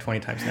asked that like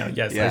 20 times now.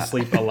 Yes, yeah. I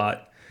sleep a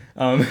lot.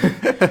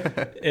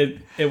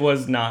 It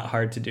was not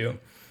hard to do.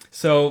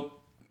 So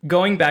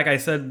going back, I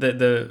said that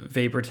the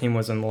Vapor team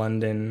was in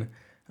London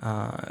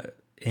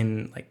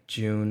in like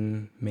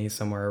June, May,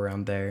 somewhere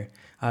around there.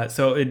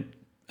 So it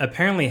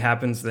apparently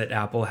happens that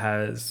Apple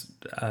has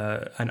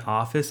an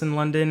office in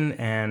London,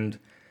 and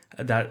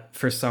that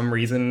for some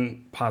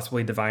reason,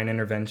 possibly divine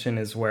intervention,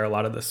 is where a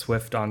lot of the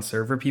Swift on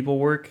server people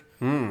work.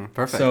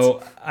 Perfect.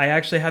 So I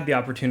actually had the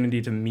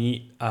opportunity to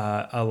meet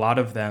a lot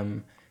of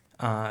them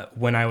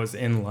when I was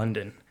in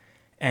London.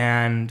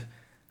 And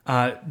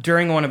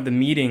during one of the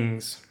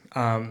meetings,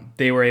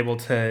 they were able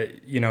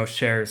to,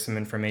 share some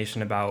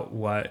information about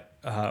what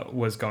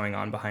was going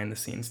on behind the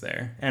scenes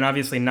there. And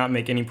obviously not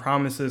make any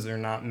promises or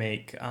not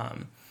make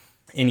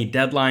any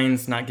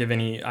deadlines, not give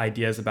any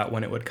ideas about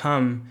when it would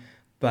come.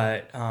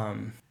 But,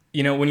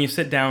 when you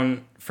sit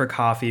down for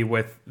coffee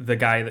with the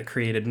guy that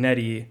created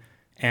Netty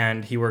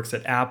and he works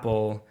at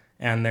Apple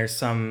and there's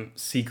some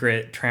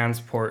secret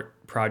transport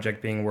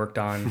project being worked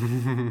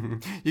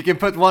on. You can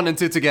put 1 and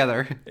 2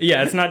 together.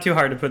 Yeah, it's not too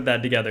hard to put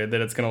that together that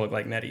it's going to look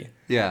like Netty.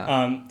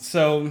 Yeah.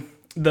 So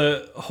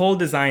the whole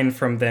design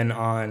from then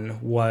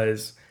on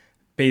was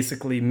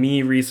basically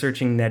me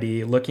researching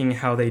Netty, looking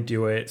how they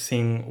do it,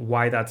 seeing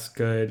why that's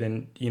good,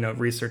 and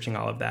researching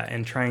all of that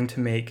and trying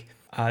to make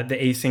the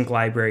async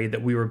library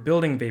that we were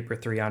building Vapor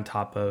 3 on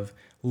top of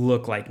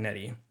look like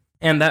Netty.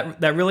 And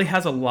that really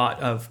has a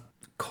lot of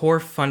core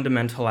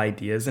fundamental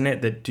ideas in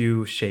it that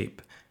do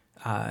shape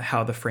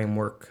how the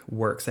framework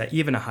works at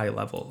even a high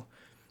level.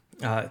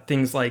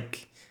 Things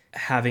like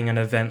having an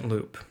event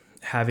loop,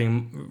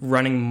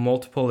 running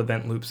multiple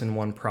event loops in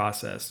one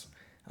process.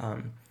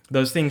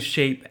 Those things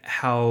shape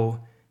the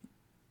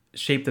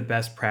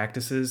best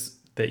practices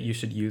that you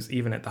should use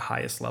even at the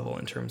highest level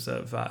in terms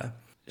of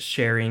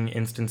sharing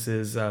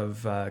instances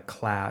of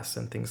class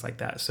and things like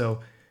that. So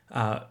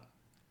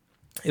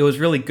it was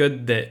really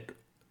good that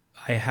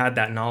I had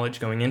that knowledge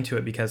going into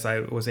it, because I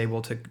was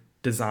able to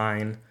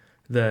design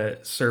the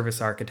service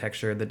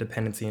architecture, the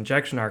dependency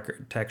injection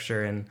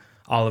architecture, and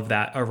all of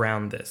that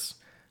around this.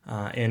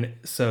 And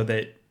so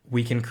that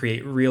we can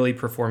create really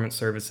performant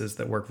services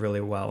that work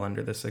really well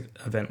under this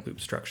event loop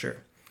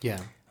structure. Yeah.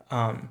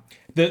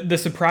 The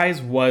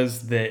surprise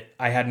was that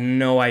I had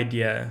no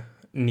idea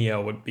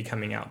Neo would be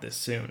coming out this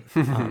soon.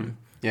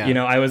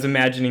 Yeah. I was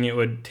imagining it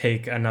would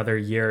take another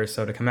year or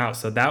so to come out.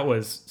 So that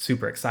was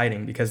super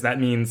exciting, because that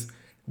means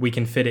we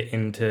can fit it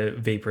into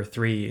Vapor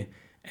 3.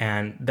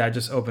 And that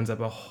just opens up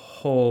a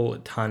whole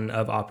ton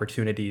of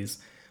opportunities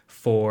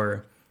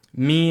for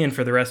me and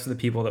for the rest of the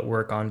people that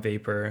work on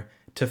Vapor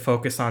to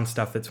focus on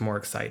stuff that's more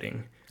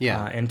exciting.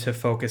 Yeah. And to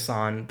focus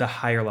on the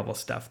higher level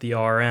stuff, the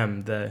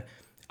ORM, the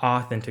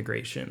auth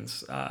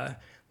integrations,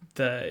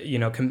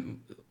 the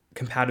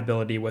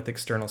compatibility with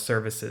external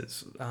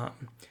services,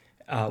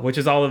 which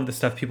is all of the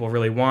stuff people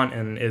really want,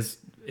 and is,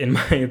 in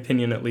my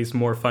opinion, at least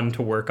more fun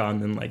to work on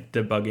than like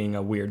debugging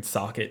a weird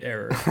socket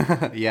error.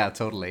 Yeah,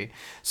 totally.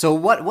 So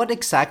what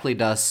exactly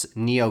does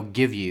Neo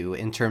give you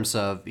in terms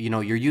of,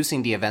 you're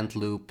using the event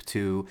loop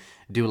to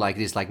do like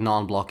this like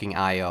non-blocking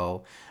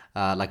IO,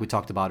 like we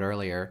talked about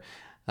earlier.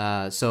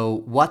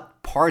 So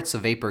what parts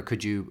of Vapor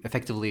could you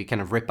effectively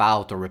kind of rip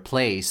out or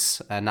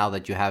replace now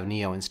that you have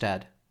Neo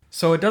instead?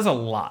 So it does a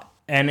lot,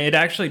 and it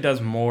actually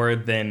does more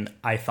than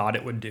I thought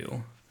it would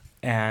do.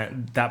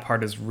 And that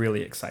part is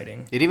really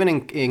exciting. It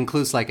even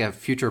includes like a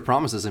future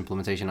promises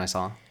implementation, I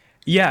saw.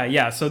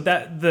 Yeah. So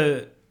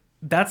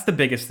that's the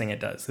biggest thing it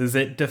does, is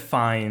it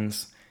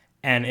defines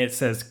and it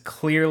says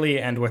clearly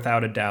and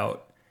without a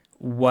doubt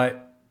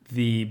what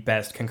the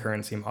best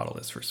concurrency model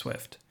is for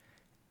Swift.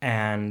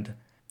 And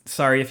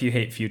sorry if you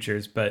hate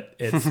futures, but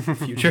it's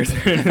futures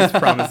and it's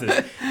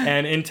promises.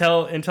 And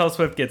until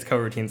Swift gets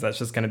coroutines, that's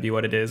just going to be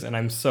what it is. And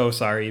I'm so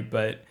sorry,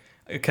 but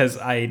because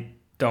I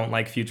don't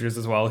like futures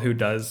as well. Who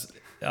does?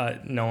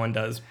 No one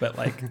does. But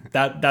like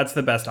that's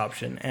the best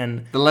option.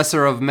 And the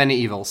lesser of many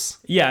evils.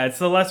 Yeah, it's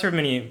the lesser of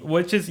many,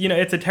 which is,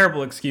 it's a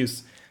terrible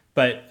excuse.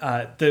 But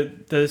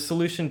the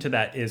solution to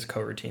that is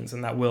coroutines,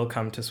 and that will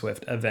come to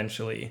Swift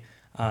eventually.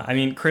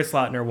 Chris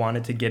Lautner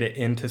wanted to get it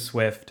into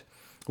Swift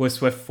with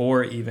Swift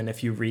 4, even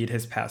if you read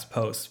his past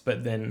posts.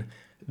 But then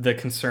the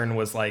concern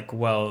was like,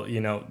 well,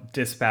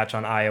 dispatch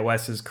on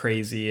iOS is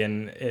crazy,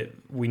 and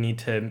we need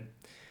to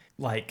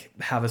like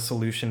have a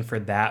solution for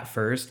that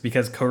first,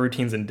 because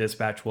coroutines and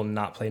dispatch will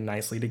not play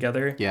nicely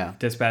together. Yeah.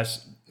 Dispatch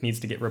needs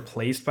to get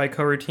replaced by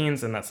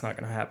coroutines, and that's not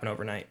going to happen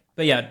overnight.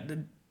 But yeah,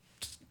 the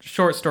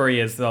short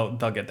story is they'll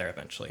get there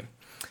eventually.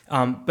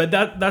 But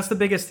that's the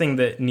biggest thing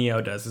that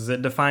Neo does, is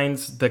it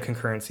defines the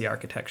concurrency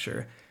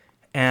architecture.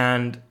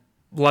 And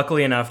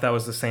luckily enough, that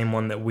was the same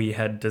one that we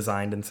had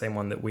designed and same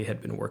one that we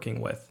had been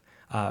working with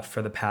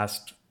for the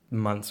past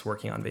months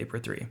working on Vapor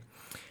 3.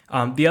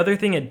 The other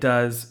thing it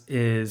does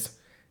is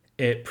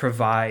it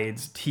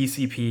provides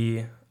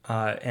TCP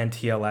and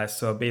TLS,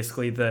 so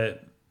basically the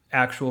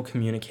actual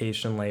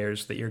communication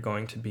layers that you're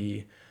going to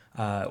be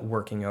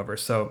working over.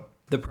 So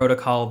the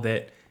protocol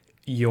that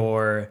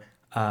your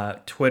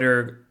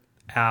Twitter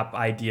app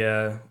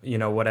idea,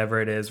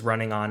 whatever it is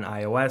running on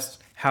iOS,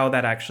 how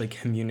that actually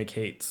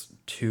communicates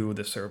to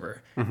the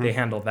server. Mm-hmm. They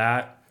handle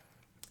that,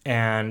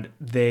 and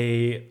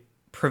they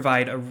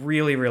provide a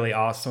really, really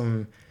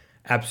awesome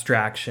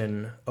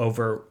abstraction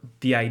over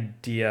the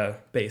idea,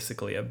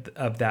 basically,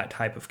 of that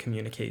type of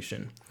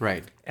communication.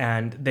 Right.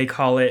 And they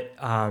call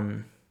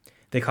them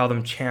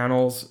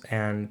channels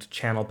and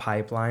channel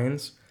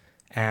pipelines.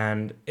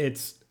 And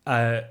it's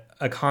a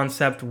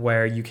concept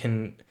where you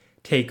can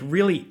take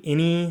really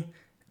any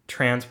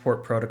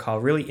transport protocol,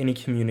 really any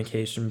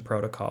communication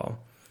protocol,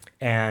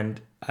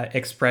 and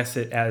express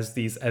it as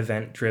these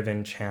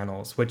event-driven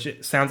channels, which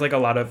it sounds like a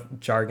lot of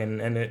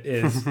jargon, and it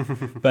is,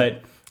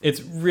 but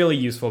it's really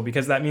useful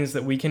because that means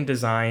that we can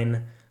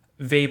design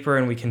Vapor,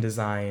 and we can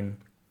design,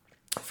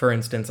 for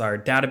instance, our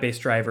database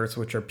drivers,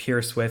 which are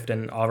pure Swift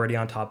and already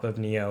on top of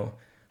Neo,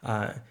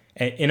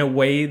 in a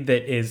way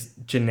that is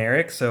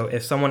generic. So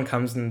if someone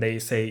comes and they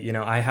say,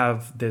 I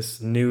have this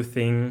new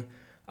thing,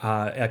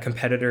 a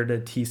competitor to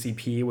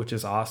TCP, which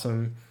is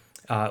awesome,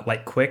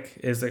 like Quick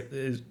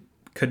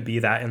could be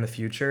that in the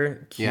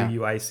future,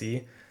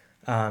 QUIC.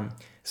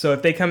 So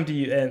if they come to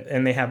you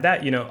and they have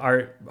that,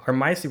 our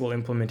MySQL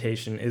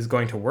implementation is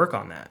going to work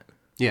on that.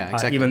 Yeah,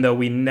 exactly. Even though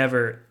we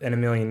never in a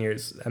million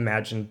years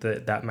imagined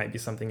that might be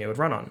something it would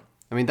run on.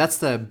 I mean, that's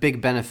the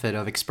big benefit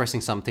of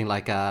expressing something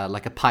like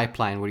a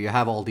pipeline where you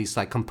have all these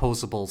like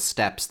composable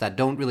steps that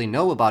don't really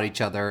know about each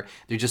other.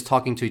 They're just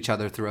talking to each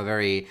other through a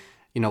very,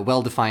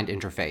 well-defined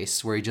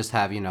interface where you just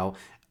have,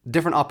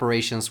 different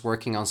operations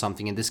working on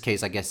something. In this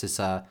case, I guess it's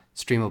a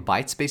stream of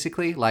bytes,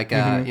 basically, like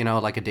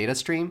like a data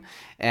stream.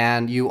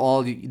 And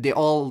they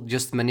all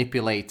just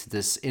manipulate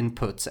this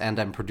input and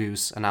then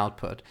produce an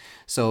output.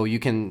 So you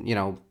can,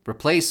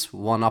 replace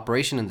one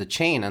operation in the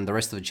chain and the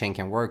rest of the chain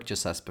can work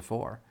just as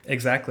before.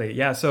 Exactly.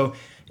 Yeah. So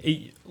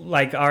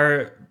like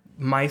our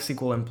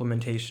MySQL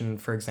implementation,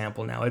 for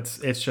example, now it's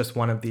just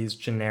one of these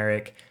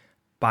generic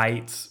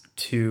bytes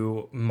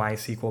to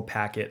MySQL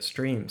packet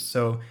streams.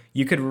 So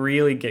you could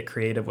really get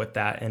creative with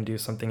that and do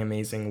something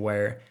amazing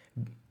where,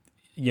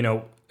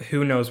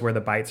 who knows where the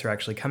bytes are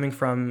actually coming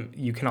from.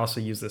 You can also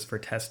use this for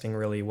testing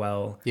really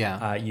well.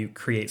 Yeah. You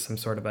create some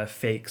sort of a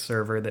fake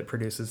server that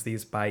produces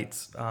these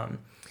bytes.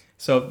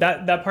 So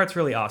that part's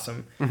really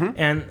awesome. Mm-hmm.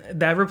 And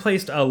that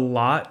replaced a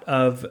lot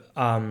of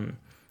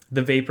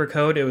the Vapor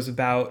code. It was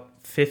about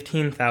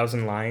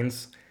 15,000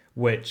 lines,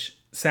 which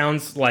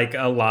sounds like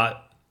a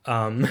lot.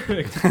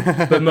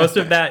 But most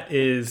of that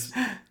is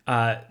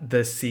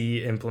the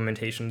C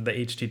implementation, the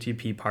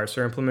HTTP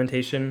parser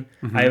implementation.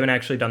 Mm-hmm. I haven't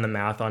actually done the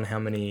math on how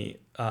many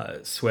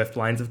Swift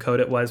lines of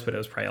code it was, but it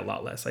was probably a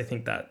lot less. I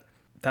think that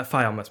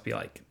file must be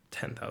like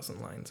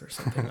 10,000 lines or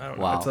something. I don't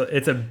know. Wow.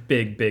 It's a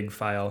big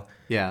file.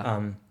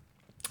 Yeah.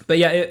 But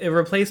yeah, it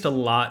replaced a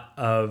lot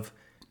of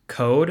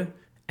code,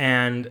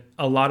 and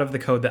a lot of the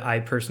code that I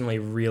personally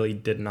really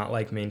did not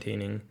like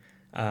maintaining.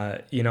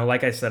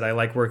 Like I said, I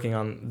like working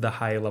on the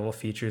high level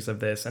features of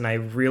this, and I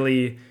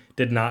really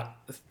did not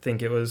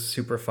think it was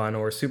super fun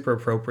or super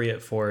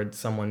appropriate for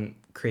someone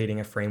creating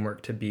a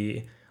framework to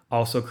be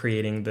also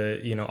creating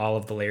the, all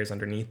of the layers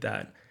underneath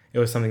that. It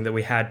was something that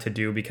we had to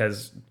do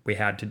because we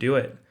had to do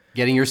it.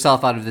 Getting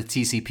yourself out of the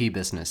TCP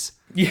business.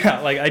 Yeah,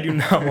 like I do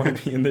not want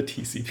to be in the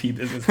TCP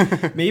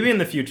business. Maybe in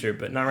the future,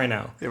 but not right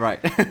now. Right.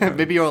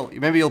 maybe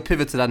you'll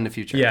pivot to that in the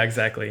future. Yeah,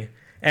 exactly.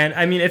 And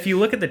I mean, if you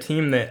look at the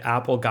team that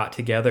Apple got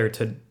together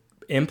to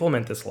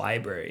implement this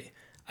library,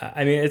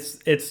 I mean,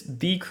 it's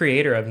the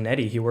creator of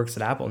Netty. He works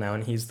at Apple now,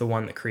 and he's the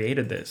one that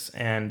created this.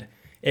 And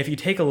if you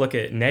take a look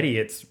at Netty,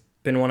 it's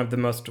been one of the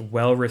most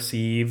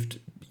well-received,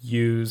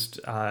 used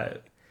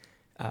networking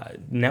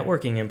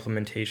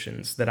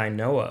implementations that I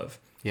know of.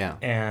 Yeah.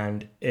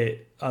 And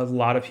a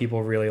lot of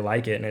people really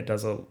like it, and it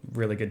does a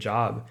really good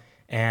job.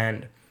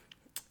 And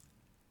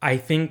I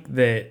think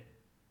that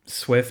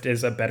Swift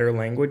is a better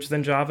language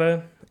than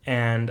Java,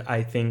 and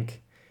I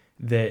think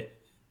that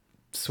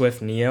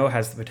Swift Neo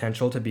has the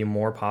potential to be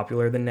more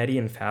popular than Netty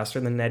and faster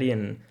than Netty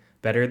and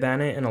better than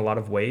it in a lot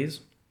of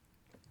ways.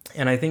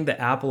 And I think that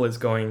Apple is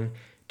going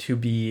to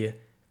be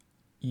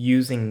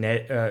using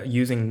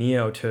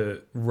Neo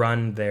to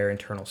run their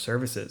internal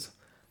services.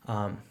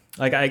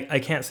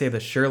 I can't say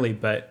this surely,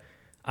 but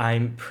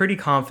I'm pretty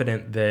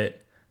confident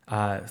that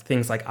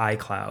things like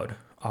iCloud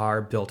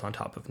are built on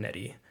top of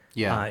Netty.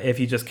 Yeah. If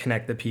you just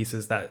connect the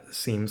pieces, that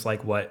seems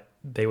like what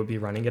they would be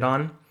running it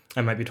on.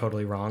 I might be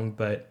totally wrong,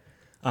 but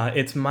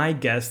it's my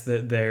guess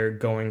that they're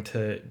going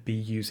to be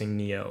using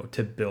Neo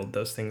to build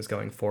those things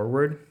going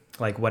forward.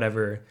 Like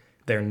whatever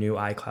their new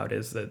iCloud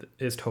is that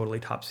is totally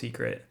top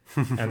secret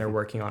and they're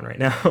working on right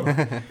now.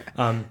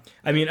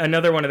 I mean,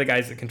 another one of the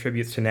guys that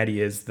contributes to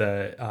Netty is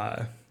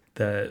the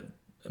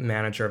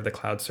manager of the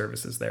cloud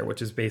services there,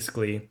 which is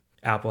basically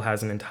Apple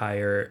has an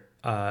entire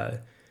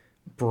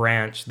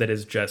branch that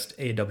is just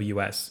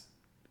AWS.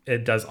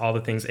 It does all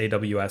the things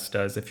AWS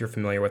does if you're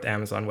familiar with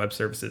Amazon Web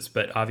Services.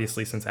 But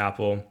obviously, since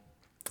Apple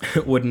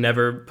would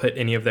never put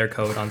any of their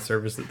code on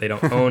servers that they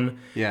don't own,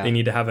 Yeah. They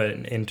need to have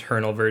an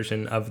internal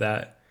version of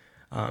that.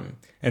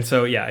 And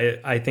so, yeah,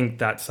 I think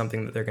that's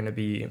something that they're going to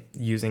be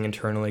using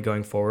internally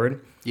going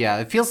forward. Yeah,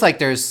 it feels like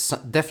there's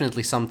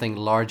definitely something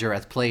larger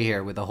at play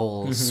here with the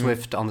whole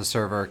Swift on the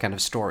server kind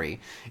of story.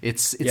 It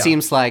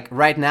seems like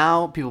right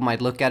now people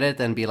might look at it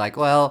and be like,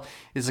 well,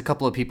 there's a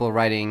couple of people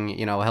writing,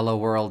 Hello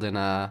World on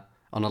a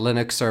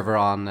Linux server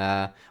on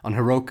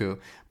Heroku.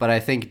 But I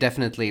think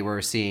definitely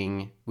we're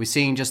seeing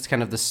just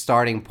kind of the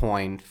starting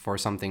point for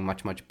something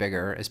much, much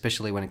bigger,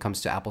 especially when it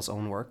comes to Apple's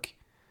own work.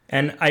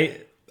 And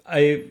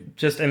I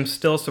just am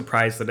still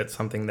surprised that it's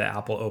something that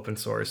Apple open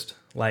sourced.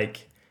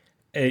 Like,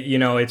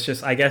 it's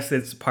just, I guess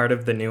it's part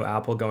of the new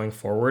Apple going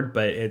forward,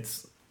 but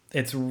it's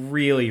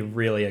really,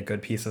 really a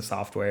good piece of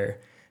software,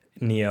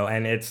 Neo,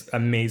 and it's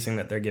amazing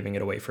that they're giving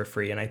it away for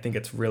free. And I think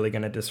it's really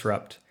going to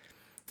disrupt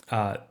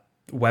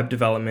web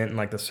development and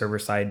like the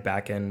server-side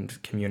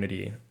backend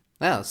community.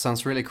 Yeah,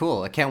 sounds really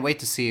cool. I can't wait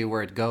to see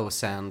where it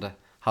goes and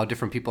how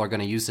different people are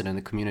going to use it in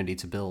the community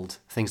to build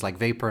things like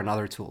Vapor and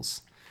other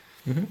tools.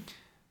 Mm-hmm.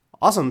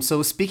 Awesome.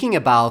 So speaking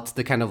about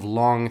the kind of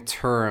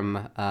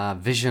long-term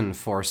vision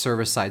for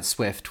server-side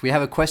Swift, we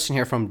have a question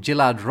here from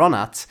Gilad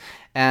Ronat,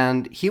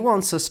 and he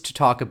wants us to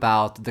talk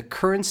about the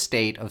current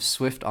state of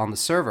Swift on the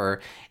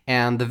server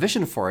and the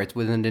vision for it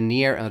within the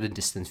near and the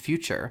distant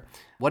future,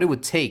 what it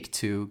would take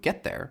to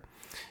get there.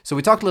 So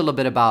we talked a little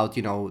bit about,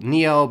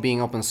 Neo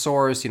being open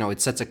source.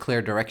 It sets a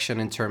clear direction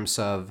in terms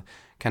of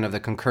kind of the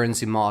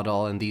concurrency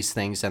model and these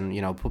things, and,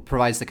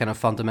 provides the kind of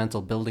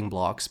fundamental building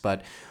blocks.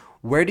 But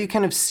where do you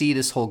kind of see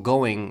this whole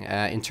going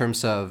in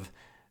terms of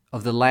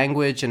the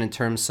language and in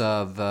terms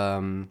of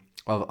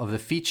the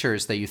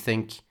features that you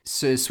think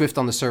Swift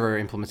on the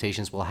server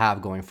implementations will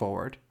have going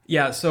forward?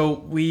 Yeah, so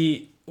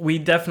we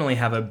definitely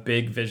have a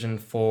big vision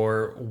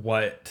for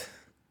what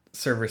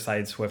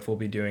server-side Swift will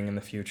be doing in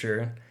the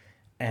future.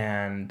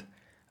 And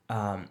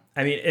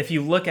if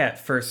you look at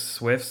first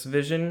Swift's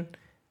vision,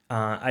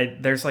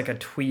 there's like a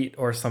tweet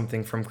or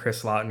something from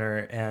Chris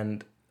Lautner,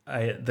 and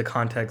the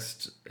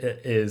context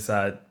is,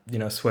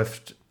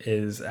 Swift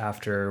is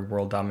after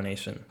world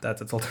domination.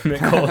 That's its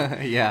ultimate goal.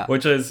 Yeah.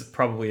 Which is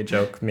probably a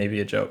joke, maybe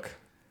a joke,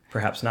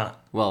 perhaps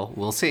not. Well,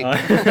 we'll see.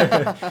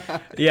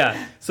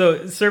 Yeah.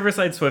 So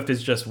server-side Swift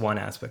is just one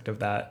aspect of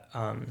that,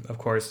 of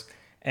course.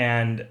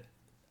 And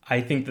I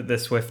think that the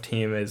Swift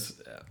team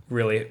is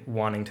really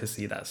wanting to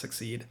see that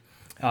succeed.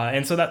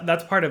 And so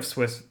that's part of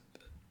Swift's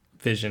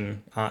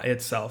vision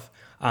itself.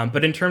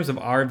 But in terms of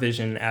our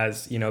vision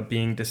as,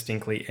 being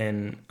distinctly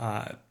in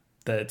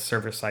the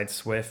server-side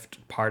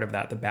Swift part of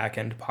that, the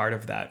backend part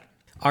of that,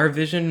 our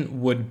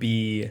vision would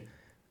be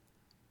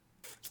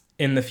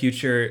in the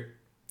future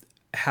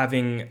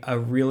having a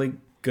really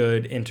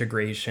good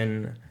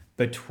integration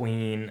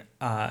between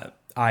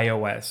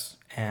iOS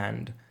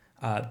and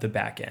the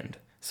backend.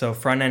 So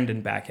front-end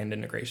and back-end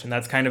integration.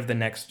 That's kind of the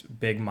next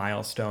big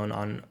milestone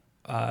on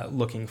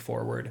looking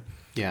forward.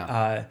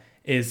 Yeah.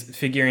 Is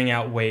figuring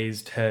out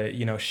ways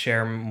to,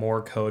 share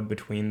more code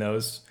between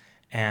those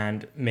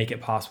and make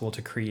it possible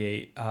to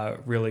create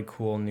really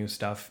cool new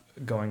stuff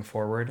going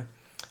forward.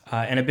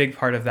 And a big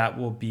part of that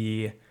will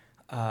be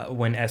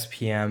when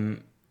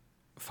SPM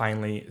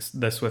finally,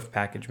 the Swift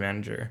Package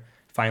Manager,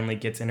 finally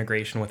gets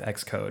integration with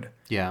Xcode.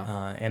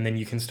 Yeah. And then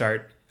you can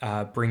start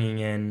bringing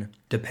in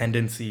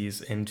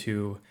dependencies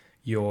into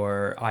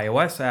your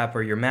iOS app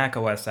or your Mac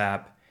OS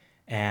app.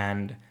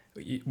 And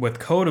with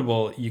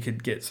Codable, you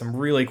could get some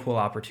really cool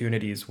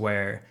opportunities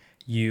where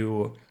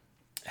you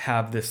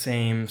have the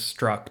same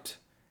struct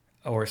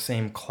or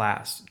same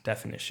class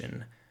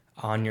definition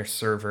on your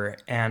server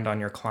and on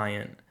your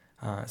client.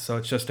 So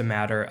it's just a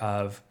matter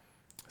of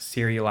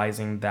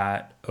serializing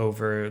that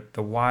over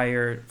the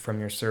wire from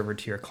your server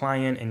to your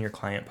client, and your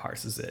client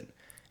parses it.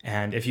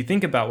 And if you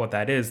think about what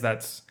that is,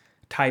 that's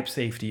type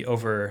safety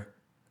over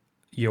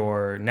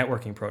your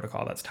networking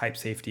protocol. That's type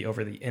safety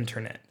over the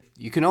internet.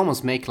 You can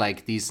almost make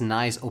like these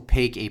nice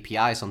opaque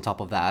APIs on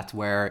top of that,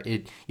 where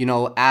it,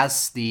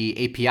 as the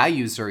API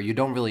user, you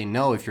don't really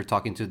know if you're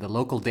talking to the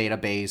local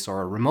database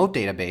or a remote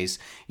database.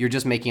 You're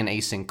just making an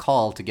async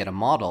call to get a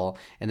model,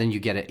 and then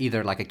you get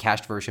either like a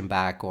cached version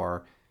back,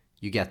 or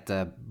you get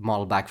the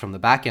model back from the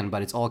backend,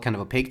 but it's all kind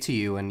of opaque to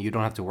you, and you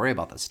don't have to worry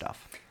about that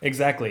stuff.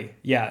 Exactly.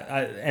 Yeah.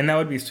 And that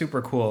would be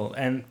super cool.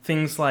 And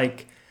things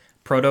like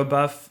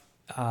Protobuf,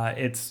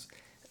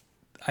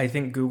 I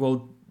think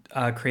Google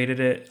created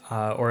it,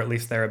 or at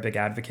least they're a big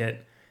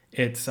advocate.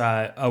 It's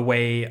a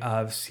way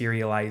of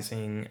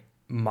serializing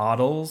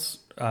models,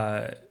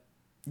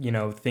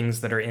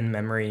 things that are in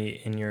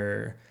memory in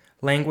your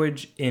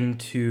language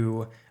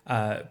into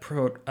a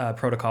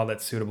protocol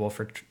that's suitable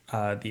for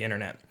the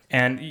internet.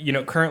 And,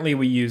 currently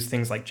we use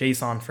things like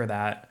JSON for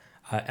that.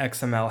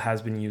 XML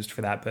has been used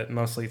for that, but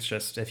mostly it's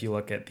just, if you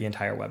look at the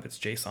entire web, it's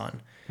JSON.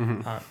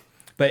 Mm-hmm.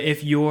 But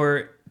if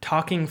you're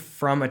talking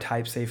from a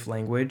type-safe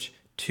language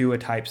to a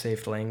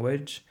type-safe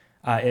language,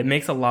 it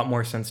makes a lot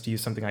more sense to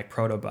use something like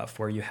Protobuf,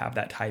 where you have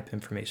that type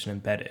information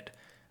embedded.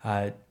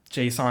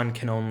 JSON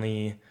can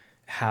only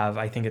have,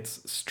 I think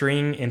it's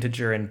string,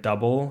 integer, and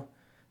double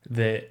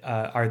that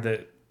are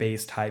the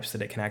base types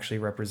that it can actually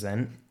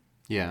represent.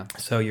 Yeah.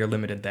 So you're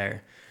limited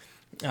there.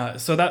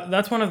 So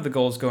that's one of the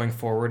goals going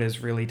forward,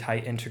 is really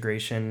tight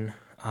integration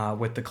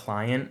with the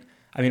client.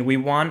 I mean, we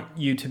want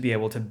you to be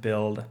able to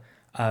build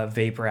a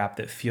Vapor app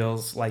that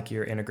feels like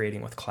you're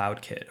integrating with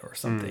CloudKit or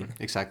something.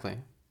 Exactly.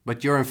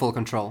 But you're in full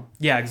control.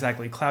 Yeah,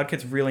 exactly.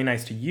 CloudKit's really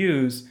nice to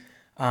use,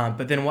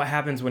 but then what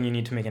happens when you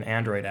need to make an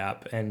Android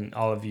app and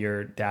all of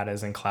your data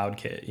is in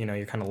CloudKit?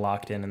 You're kind of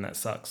locked in, and that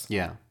sucks.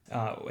 Yeah.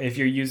 If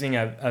you're using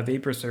a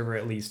Vapor server,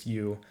 at least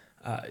you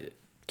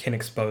can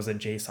expose a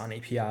JSON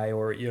API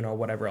or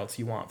whatever else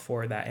you want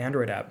for that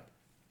Android app.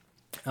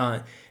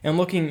 And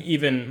looking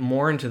even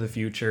more into the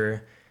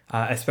future,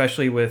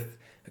 especially with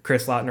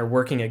Chris Lautner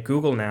working at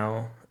Google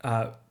now,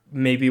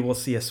 maybe we'll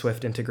see a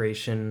Swift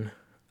integration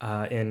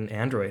in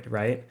Android,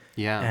 right?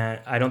 Yeah. And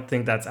I don't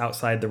think that's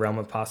outside the realm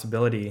of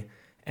possibility.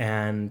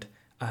 And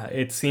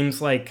it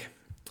seems like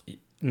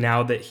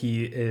now that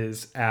he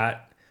is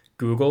at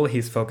Google,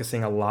 he's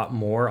focusing a lot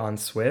more on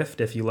Swift.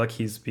 If you look,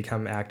 he's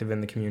become active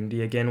in the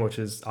community again, which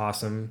is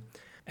awesome.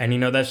 And,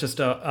 that's just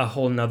a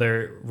whole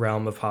nother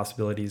realm of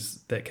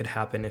possibilities that could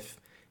happen if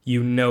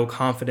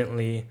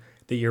confidently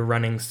that you're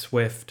running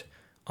Swift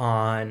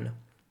on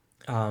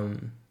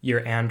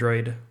your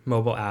Android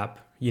mobile app.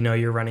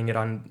 You're running it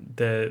on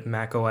the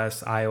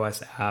macOS,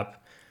 iOS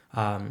app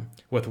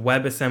with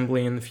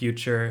WebAssembly in the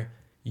future.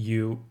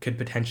 you could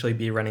potentially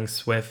be running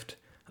Swift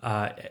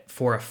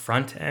for a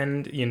front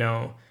end,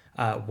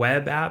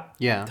 web app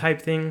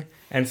type thing.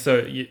 And so,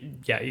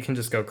 you can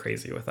just go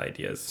crazy with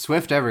ideas.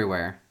 Swift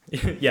everywhere.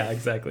 Yeah,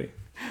 exactly.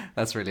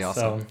 That's really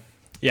awesome. So,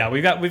 yeah,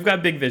 we've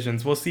got big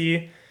visions. We'll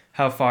see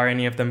how far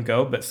any of them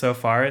go, but so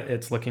far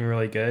it's looking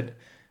really good.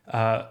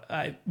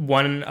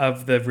 One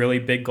of the really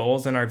big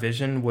goals in our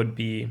vision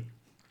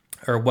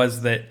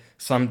was that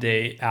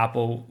someday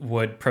Apple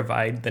would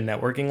provide the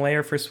networking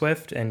layer for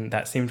Swift, and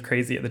that seemed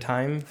crazy at the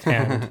time.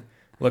 And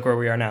look where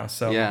we are now.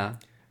 So yeah,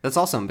 that's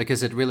awesome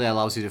because it really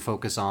allows you to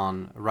focus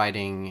on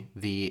writing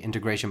the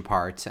integration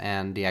part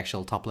and the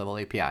actual top-level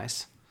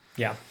APIs.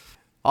 Yeah.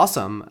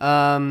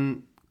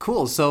 Awesome.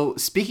 Cool. So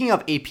speaking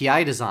of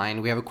API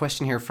design, we have a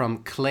question here from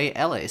Clay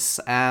Ellis,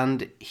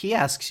 and he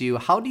asks you,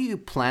 how do you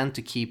plan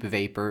to keep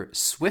Vapor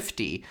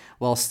Swifty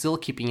while still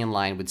keeping in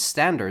line with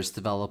standards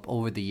developed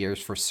over the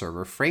years for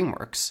server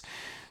frameworks?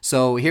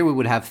 So here we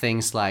would have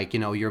things like,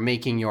 you're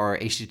making your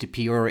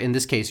HTTP, or in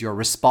this case, you're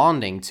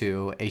responding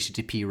to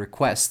HTTP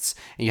requests.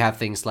 And you have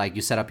things like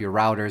you set up your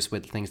routers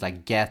with things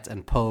like GET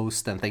and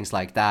POST and things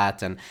like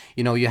that. And,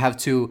 you have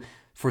to,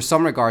 for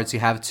some regards, you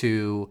have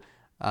to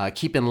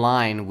keep in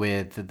line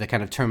with the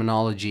kind of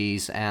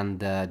terminologies and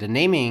the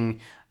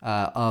naming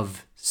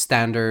of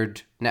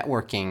standard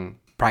networking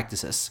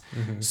practices.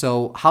 Mm-hmm.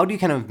 So how do you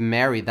kind of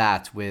marry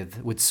that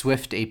with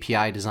Swift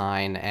API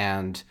design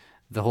and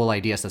the whole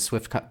ideas that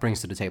Swift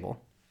brings to the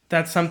table?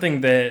 That's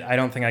something that I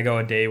don't think I go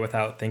a day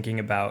without thinking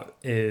about,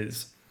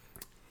 is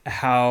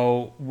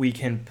how we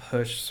can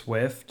push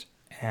Swift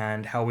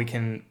and how we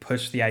can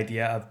push the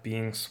idea of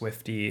being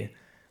Swifty.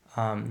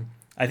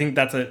 I think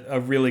that's a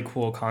really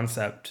cool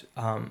concept.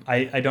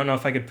 I don't know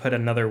if I could put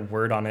another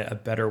word on it, a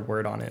better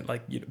word on it,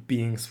 like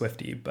being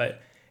Swifty,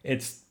 but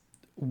it's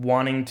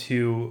wanting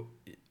to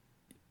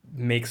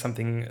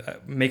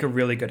make a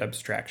really good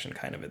abstraction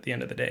kind of at the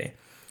end of the day.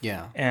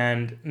 Yeah.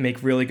 And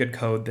make really good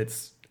code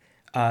that's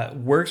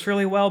works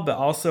really well, but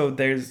also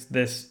there's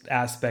this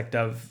aspect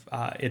of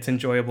it's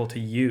enjoyable to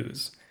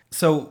use.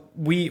 So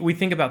we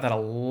think about that a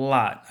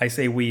lot. I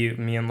say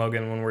me and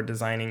Logan, when we're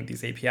designing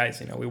these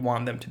APIs, we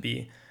want them to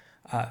be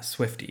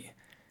Swifty.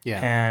 Yeah.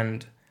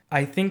 And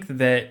I think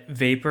that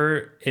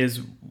Vapor is,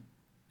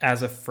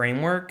 as a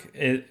framework,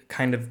 it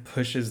kind of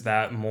pushes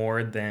that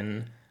more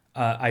than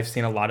I've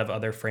seen a lot of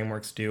other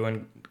frameworks do,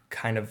 and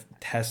kind of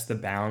test the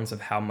bounds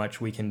of how much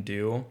we can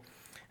do.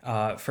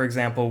 For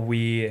example,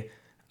 we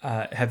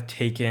have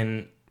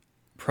taken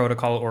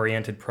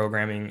protocol-oriented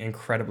programming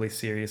incredibly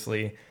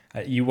seriously.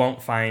 You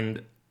won't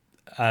find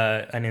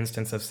an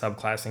instance of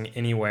subclassing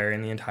anywhere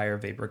in the entire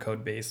Vapor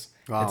code base.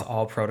 Wow. It's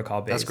all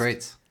protocol-based. That's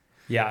great.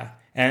 Yeah,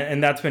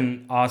 and that's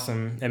been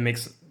awesome. It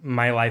makes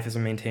my life as a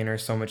maintainer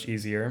so much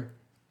easier.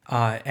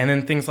 And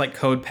then things like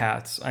code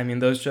paths. I mean,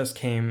 those just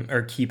came,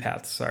 or key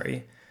paths,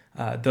 sorry.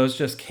 Those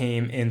just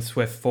came in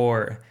Swift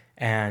 4,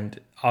 and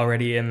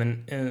already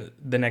in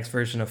the next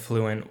version of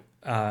Fluent,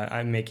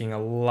 I'm making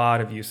a lot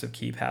of use of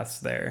key paths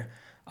there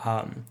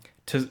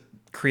to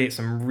create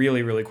some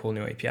really, really cool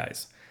new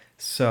APIs.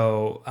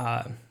 So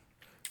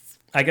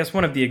I guess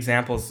one of the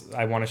examples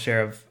I want to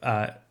share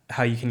of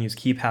how you can use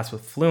key paths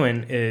with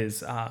Fluent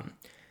is,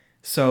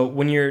 so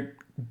when you're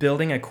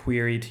building a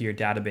query to your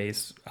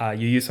database,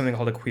 you use something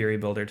called a query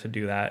builder to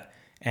do that.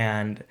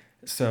 And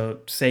so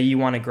say you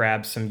want to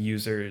grab some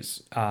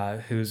users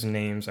whose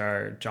names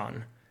are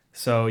John.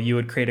 So you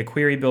would create a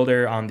query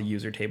builder on the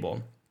user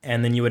table,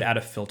 and then you would add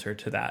a filter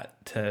to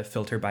that to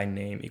filter by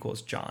name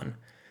equals John.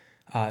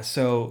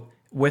 So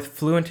with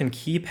Fluent and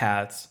key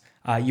paths,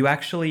 you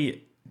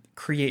actually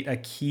create a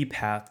key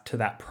path to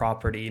that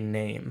property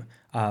name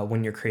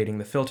when you're creating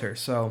the filter.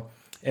 So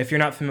if you're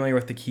not familiar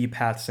with the key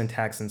path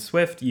syntax in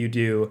Swift, you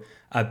do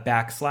a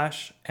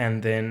backslash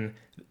and then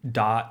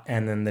dot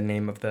and then the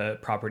name of the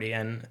property.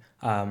 And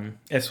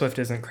if Swift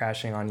isn't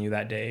crashing on you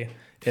that day,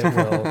 it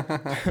will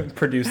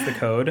produce the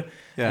code.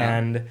 Yeah.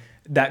 And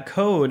that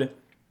code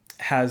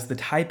has the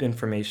type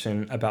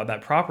information about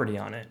that property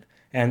on it.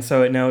 And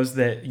so it knows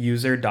that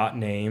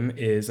user.name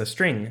is a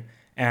string.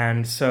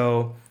 And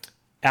so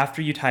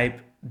after you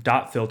type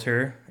dot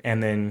filter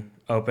and then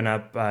open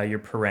up your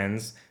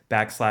parens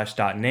backslash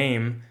dot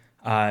name,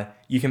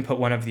 you can put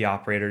one of the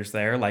operators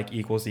there, like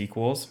equals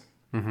equals,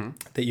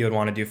 that you would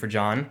want to do for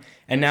John.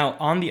 And now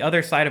on the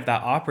other side of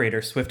that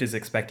operator, Swift is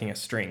expecting a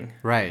string.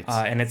 Right.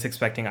 And it's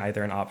expecting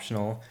either an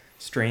optional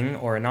string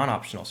or a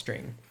non-optional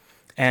string.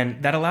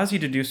 And that allows you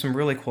to do some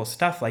really cool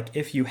stuff. Like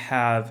if you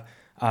have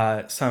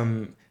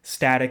some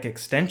static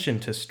extension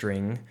to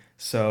string,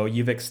 so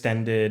you've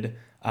extended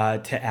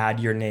to add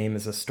your name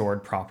as a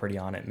stored property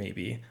on it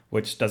maybe,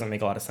 which doesn't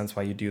make a lot of sense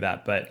why you do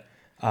that, but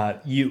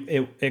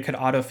it could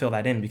autofill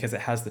that in because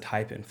it has the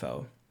type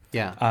info.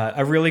 Yeah.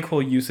 A really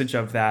cool usage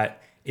of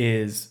that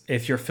is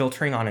if you're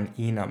filtering on an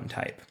enum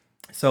type.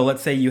 So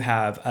let's say you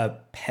have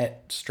a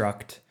pet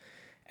struct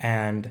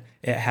and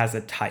it has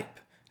a type,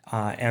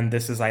 and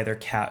this is either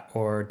cat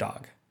or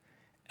dog.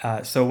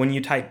 So when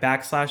you type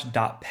backslash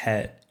dot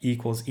pet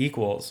equals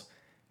equals,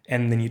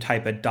 and then you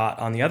type a dot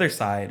on the other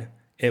side,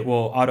 it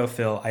will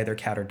autofill either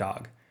cat or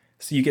dog.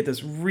 So you get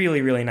this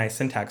really, really nice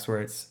syntax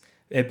where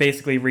it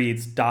basically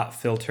reads dot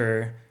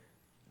filter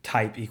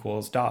type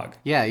equals dog.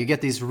 Yeah, you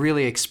get these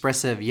really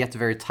expressive yet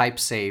very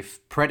type-safe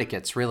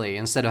predicates, really,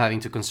 instead of having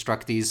to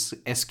construct these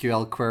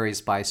SQL queries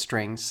by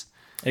strings.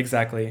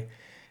 Exactly.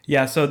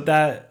 Yeah, so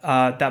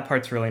that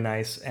part's really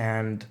nice,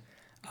 and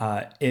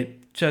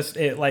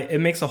it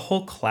makes a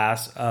whole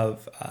class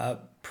of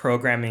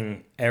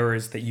programming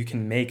errors that you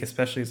can make,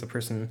 especially as a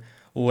person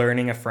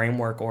learning a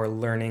framework or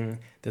learning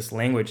this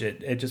language.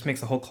 It just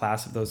makes a whole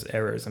class of those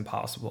errors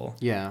impossible.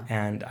 Yeah.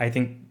 And I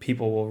think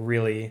people will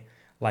really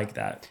like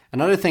that.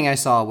 Another thing I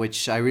saw,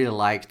 which I really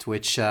liked,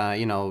 which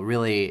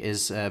really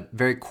is a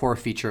very core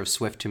feature of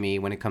Swift to me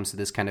when it comes to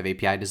this kind of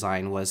API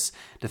design, was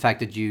the fact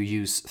that you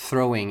use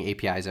throwing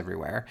APIs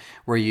everywhere,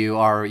 where you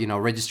are,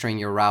 registering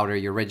your router,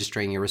 you're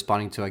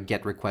responding to a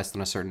GET request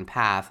on a certain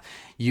path.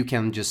 You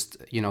can just,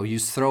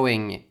 use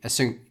throwing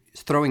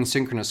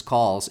synchronous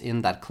calls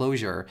in that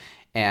closure,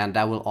 and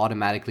that will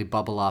automatically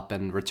bubble up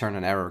and return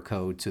an error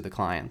code to the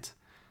client.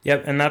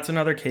 Yep, and that's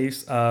another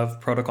case of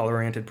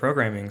protocol-oriented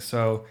programming.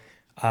 So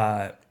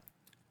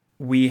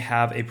we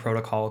have a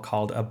protocol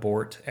called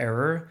abort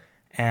error,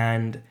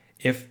 and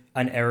if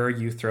an error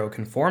you throw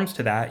conforms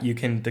to that, you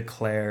can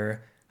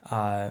declare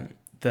the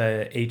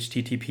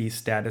HTTP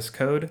status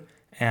code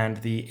and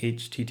the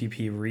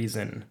HTTP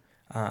reason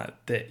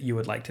that you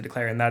would like to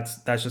declare, and that's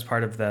just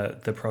part of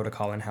the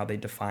protocol and how they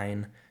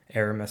define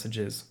error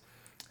messages.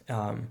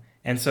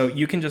 And so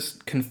you can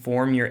just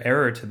conform your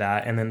error to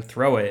that and then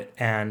throw it,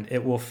 and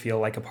it will feel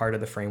like a part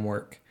of the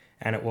framework,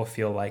 and it will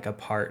feel like a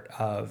part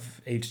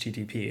of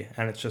HTTP,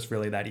 and it's just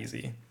really that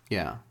easy.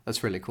 Yeah,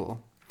 that's really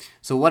cool.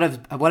 So what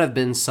have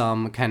been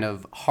some kind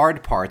of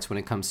hard parts when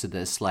it comes to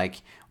this?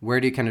 Like, where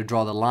do you kind of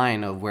draw the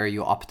line of where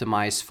you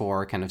optimize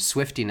for kind of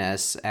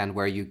Swiftiness and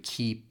where you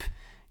keep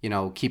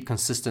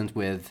consistent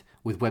with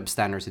web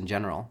standards in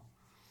general?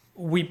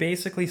 We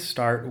basically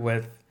start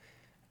with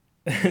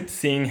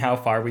seeing how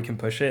far we can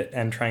push it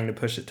and trying to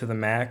push it to the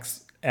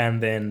max,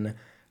 and then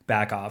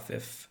back off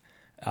if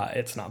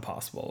it's not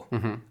possible.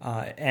 Mm-hmm.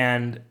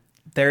 And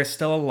there's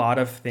still a lot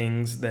of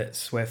things that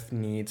Swift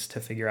needs to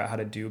figure out how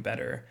to do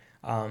better.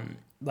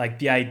 Like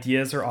the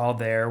ideas are all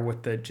there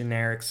with the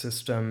generic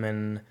system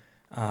and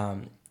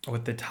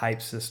with the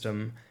type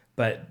system,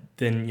 but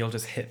then you'll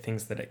just hit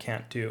things that it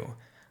can't do.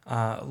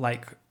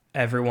 Like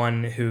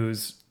everyone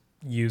who's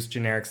used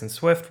generics in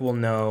Swift will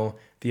know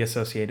the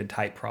associated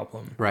type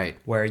problem. Right.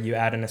 Where you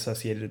add an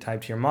associated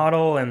type to your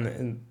model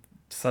and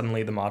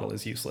suddenly the model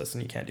is useless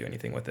and you can't do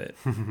anything with it.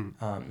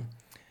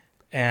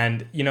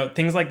 And,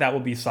 things like that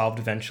will be solved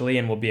eventually,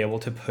 and we'll be able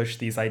to push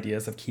these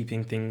ideas of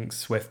keeping things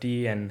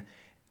Swifty and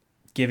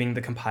giving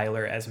the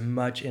compiler as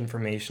much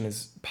information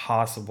as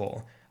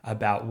possible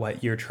about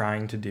what you're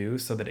trying to do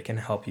so that it can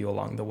help you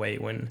along the way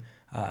when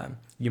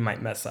you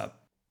might mess up.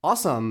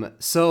 Awesome.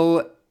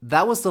 So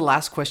that was the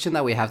last question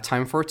that we have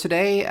time for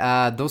today.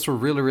 Those were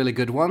really, really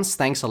good ones.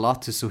 Thanks a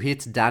lot to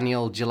Suhit,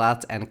 Daniel,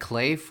 Gilad, and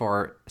Clay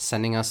for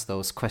sending us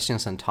those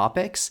questions and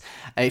topics.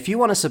 If you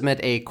want to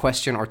submit a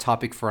question or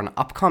topic for an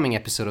upcoming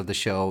episode of the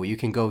show, you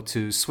can go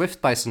to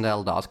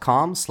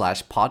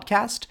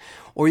swiftbysundell.com/podcast,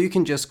 or you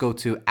can just go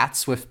to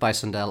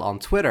 @swiftbysundell on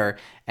Twitter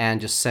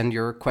and just send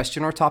your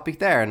question or topic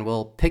there, and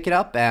we'll pick it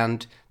up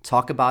and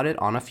talk about it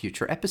on a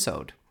future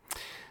episode.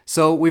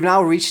 So we've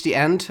now reached the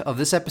end of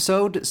this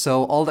episode,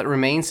 so all that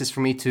remains is for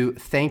me to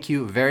thank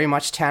you very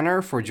much,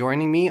 Tanner, for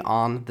joining me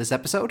on this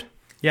episode.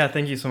 Yeah,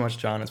 thank you so much,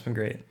 John. It's been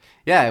great.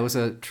 Yeah, it was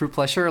a true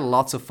pleasure,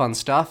 lots of fun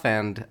stuff,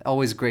 and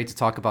always great to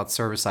talk about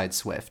server-side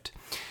Swift.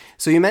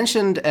 So you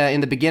mentioned in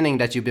the beginning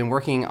that you've been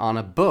working on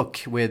a book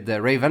with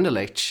Ray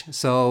Wenderlich.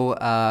 So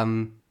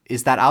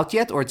is that out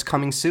yet, or it's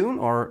coming soon,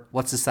 or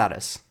what's the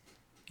status?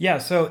 Yeah,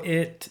 so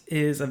it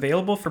is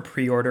available for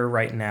pre-order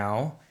right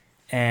now,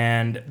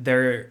 and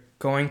they're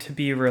going to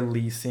be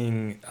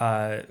releasing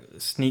a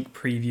sneak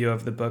preview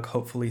of the book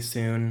hopefully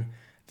soon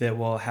that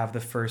will have the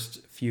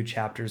first few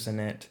chapters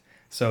in it.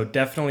 So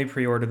definitely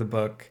pre-order the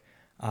book.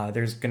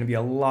 There's going to be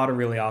a lot of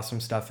really awesome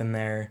stuff in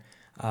there.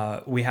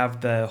 We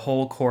have the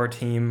whole core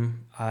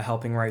team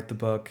helping write the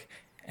book,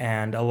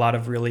 and a lot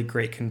of really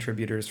great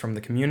contributors from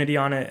the community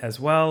on it as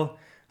well.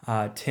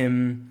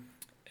 Tim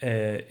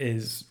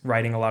is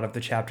writing a lot of the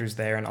chapters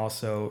there and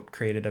also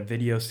created a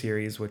video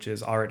series which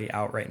is already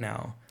out right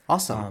now.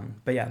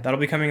 Awesome. But yeah, that'll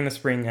be coming in the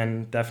spring,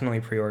 and definitely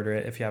pre-order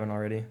it if you haven't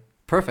already.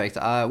 Perfect.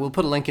 We'll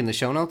put a link in the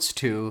show notes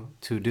to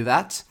do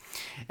that.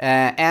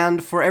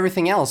 And for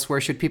everything else,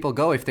 where should people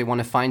go if they want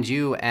to find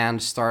you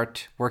and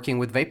start working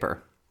with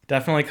Vapor?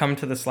 Definitely come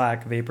to the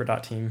Slack,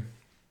 vapor.team.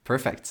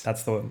 Perfect.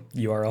 That's the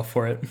URL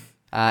for it.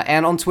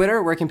 And on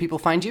Twitter, where can people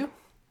find you?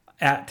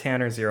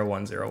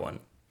 @Tanner0101.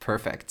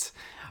 Perfect.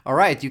 All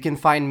right, you can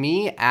find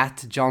me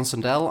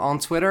 @JohnSundell on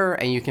Twitter,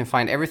 and you can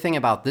find everything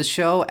about this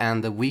show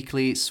and the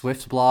weekly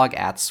Swift blog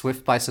at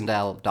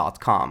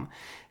swiftbysundell.com.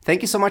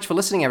 Thank you so much for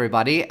listening,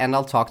 everybody, and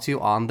I'll talk to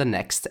you on the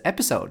next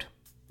episode.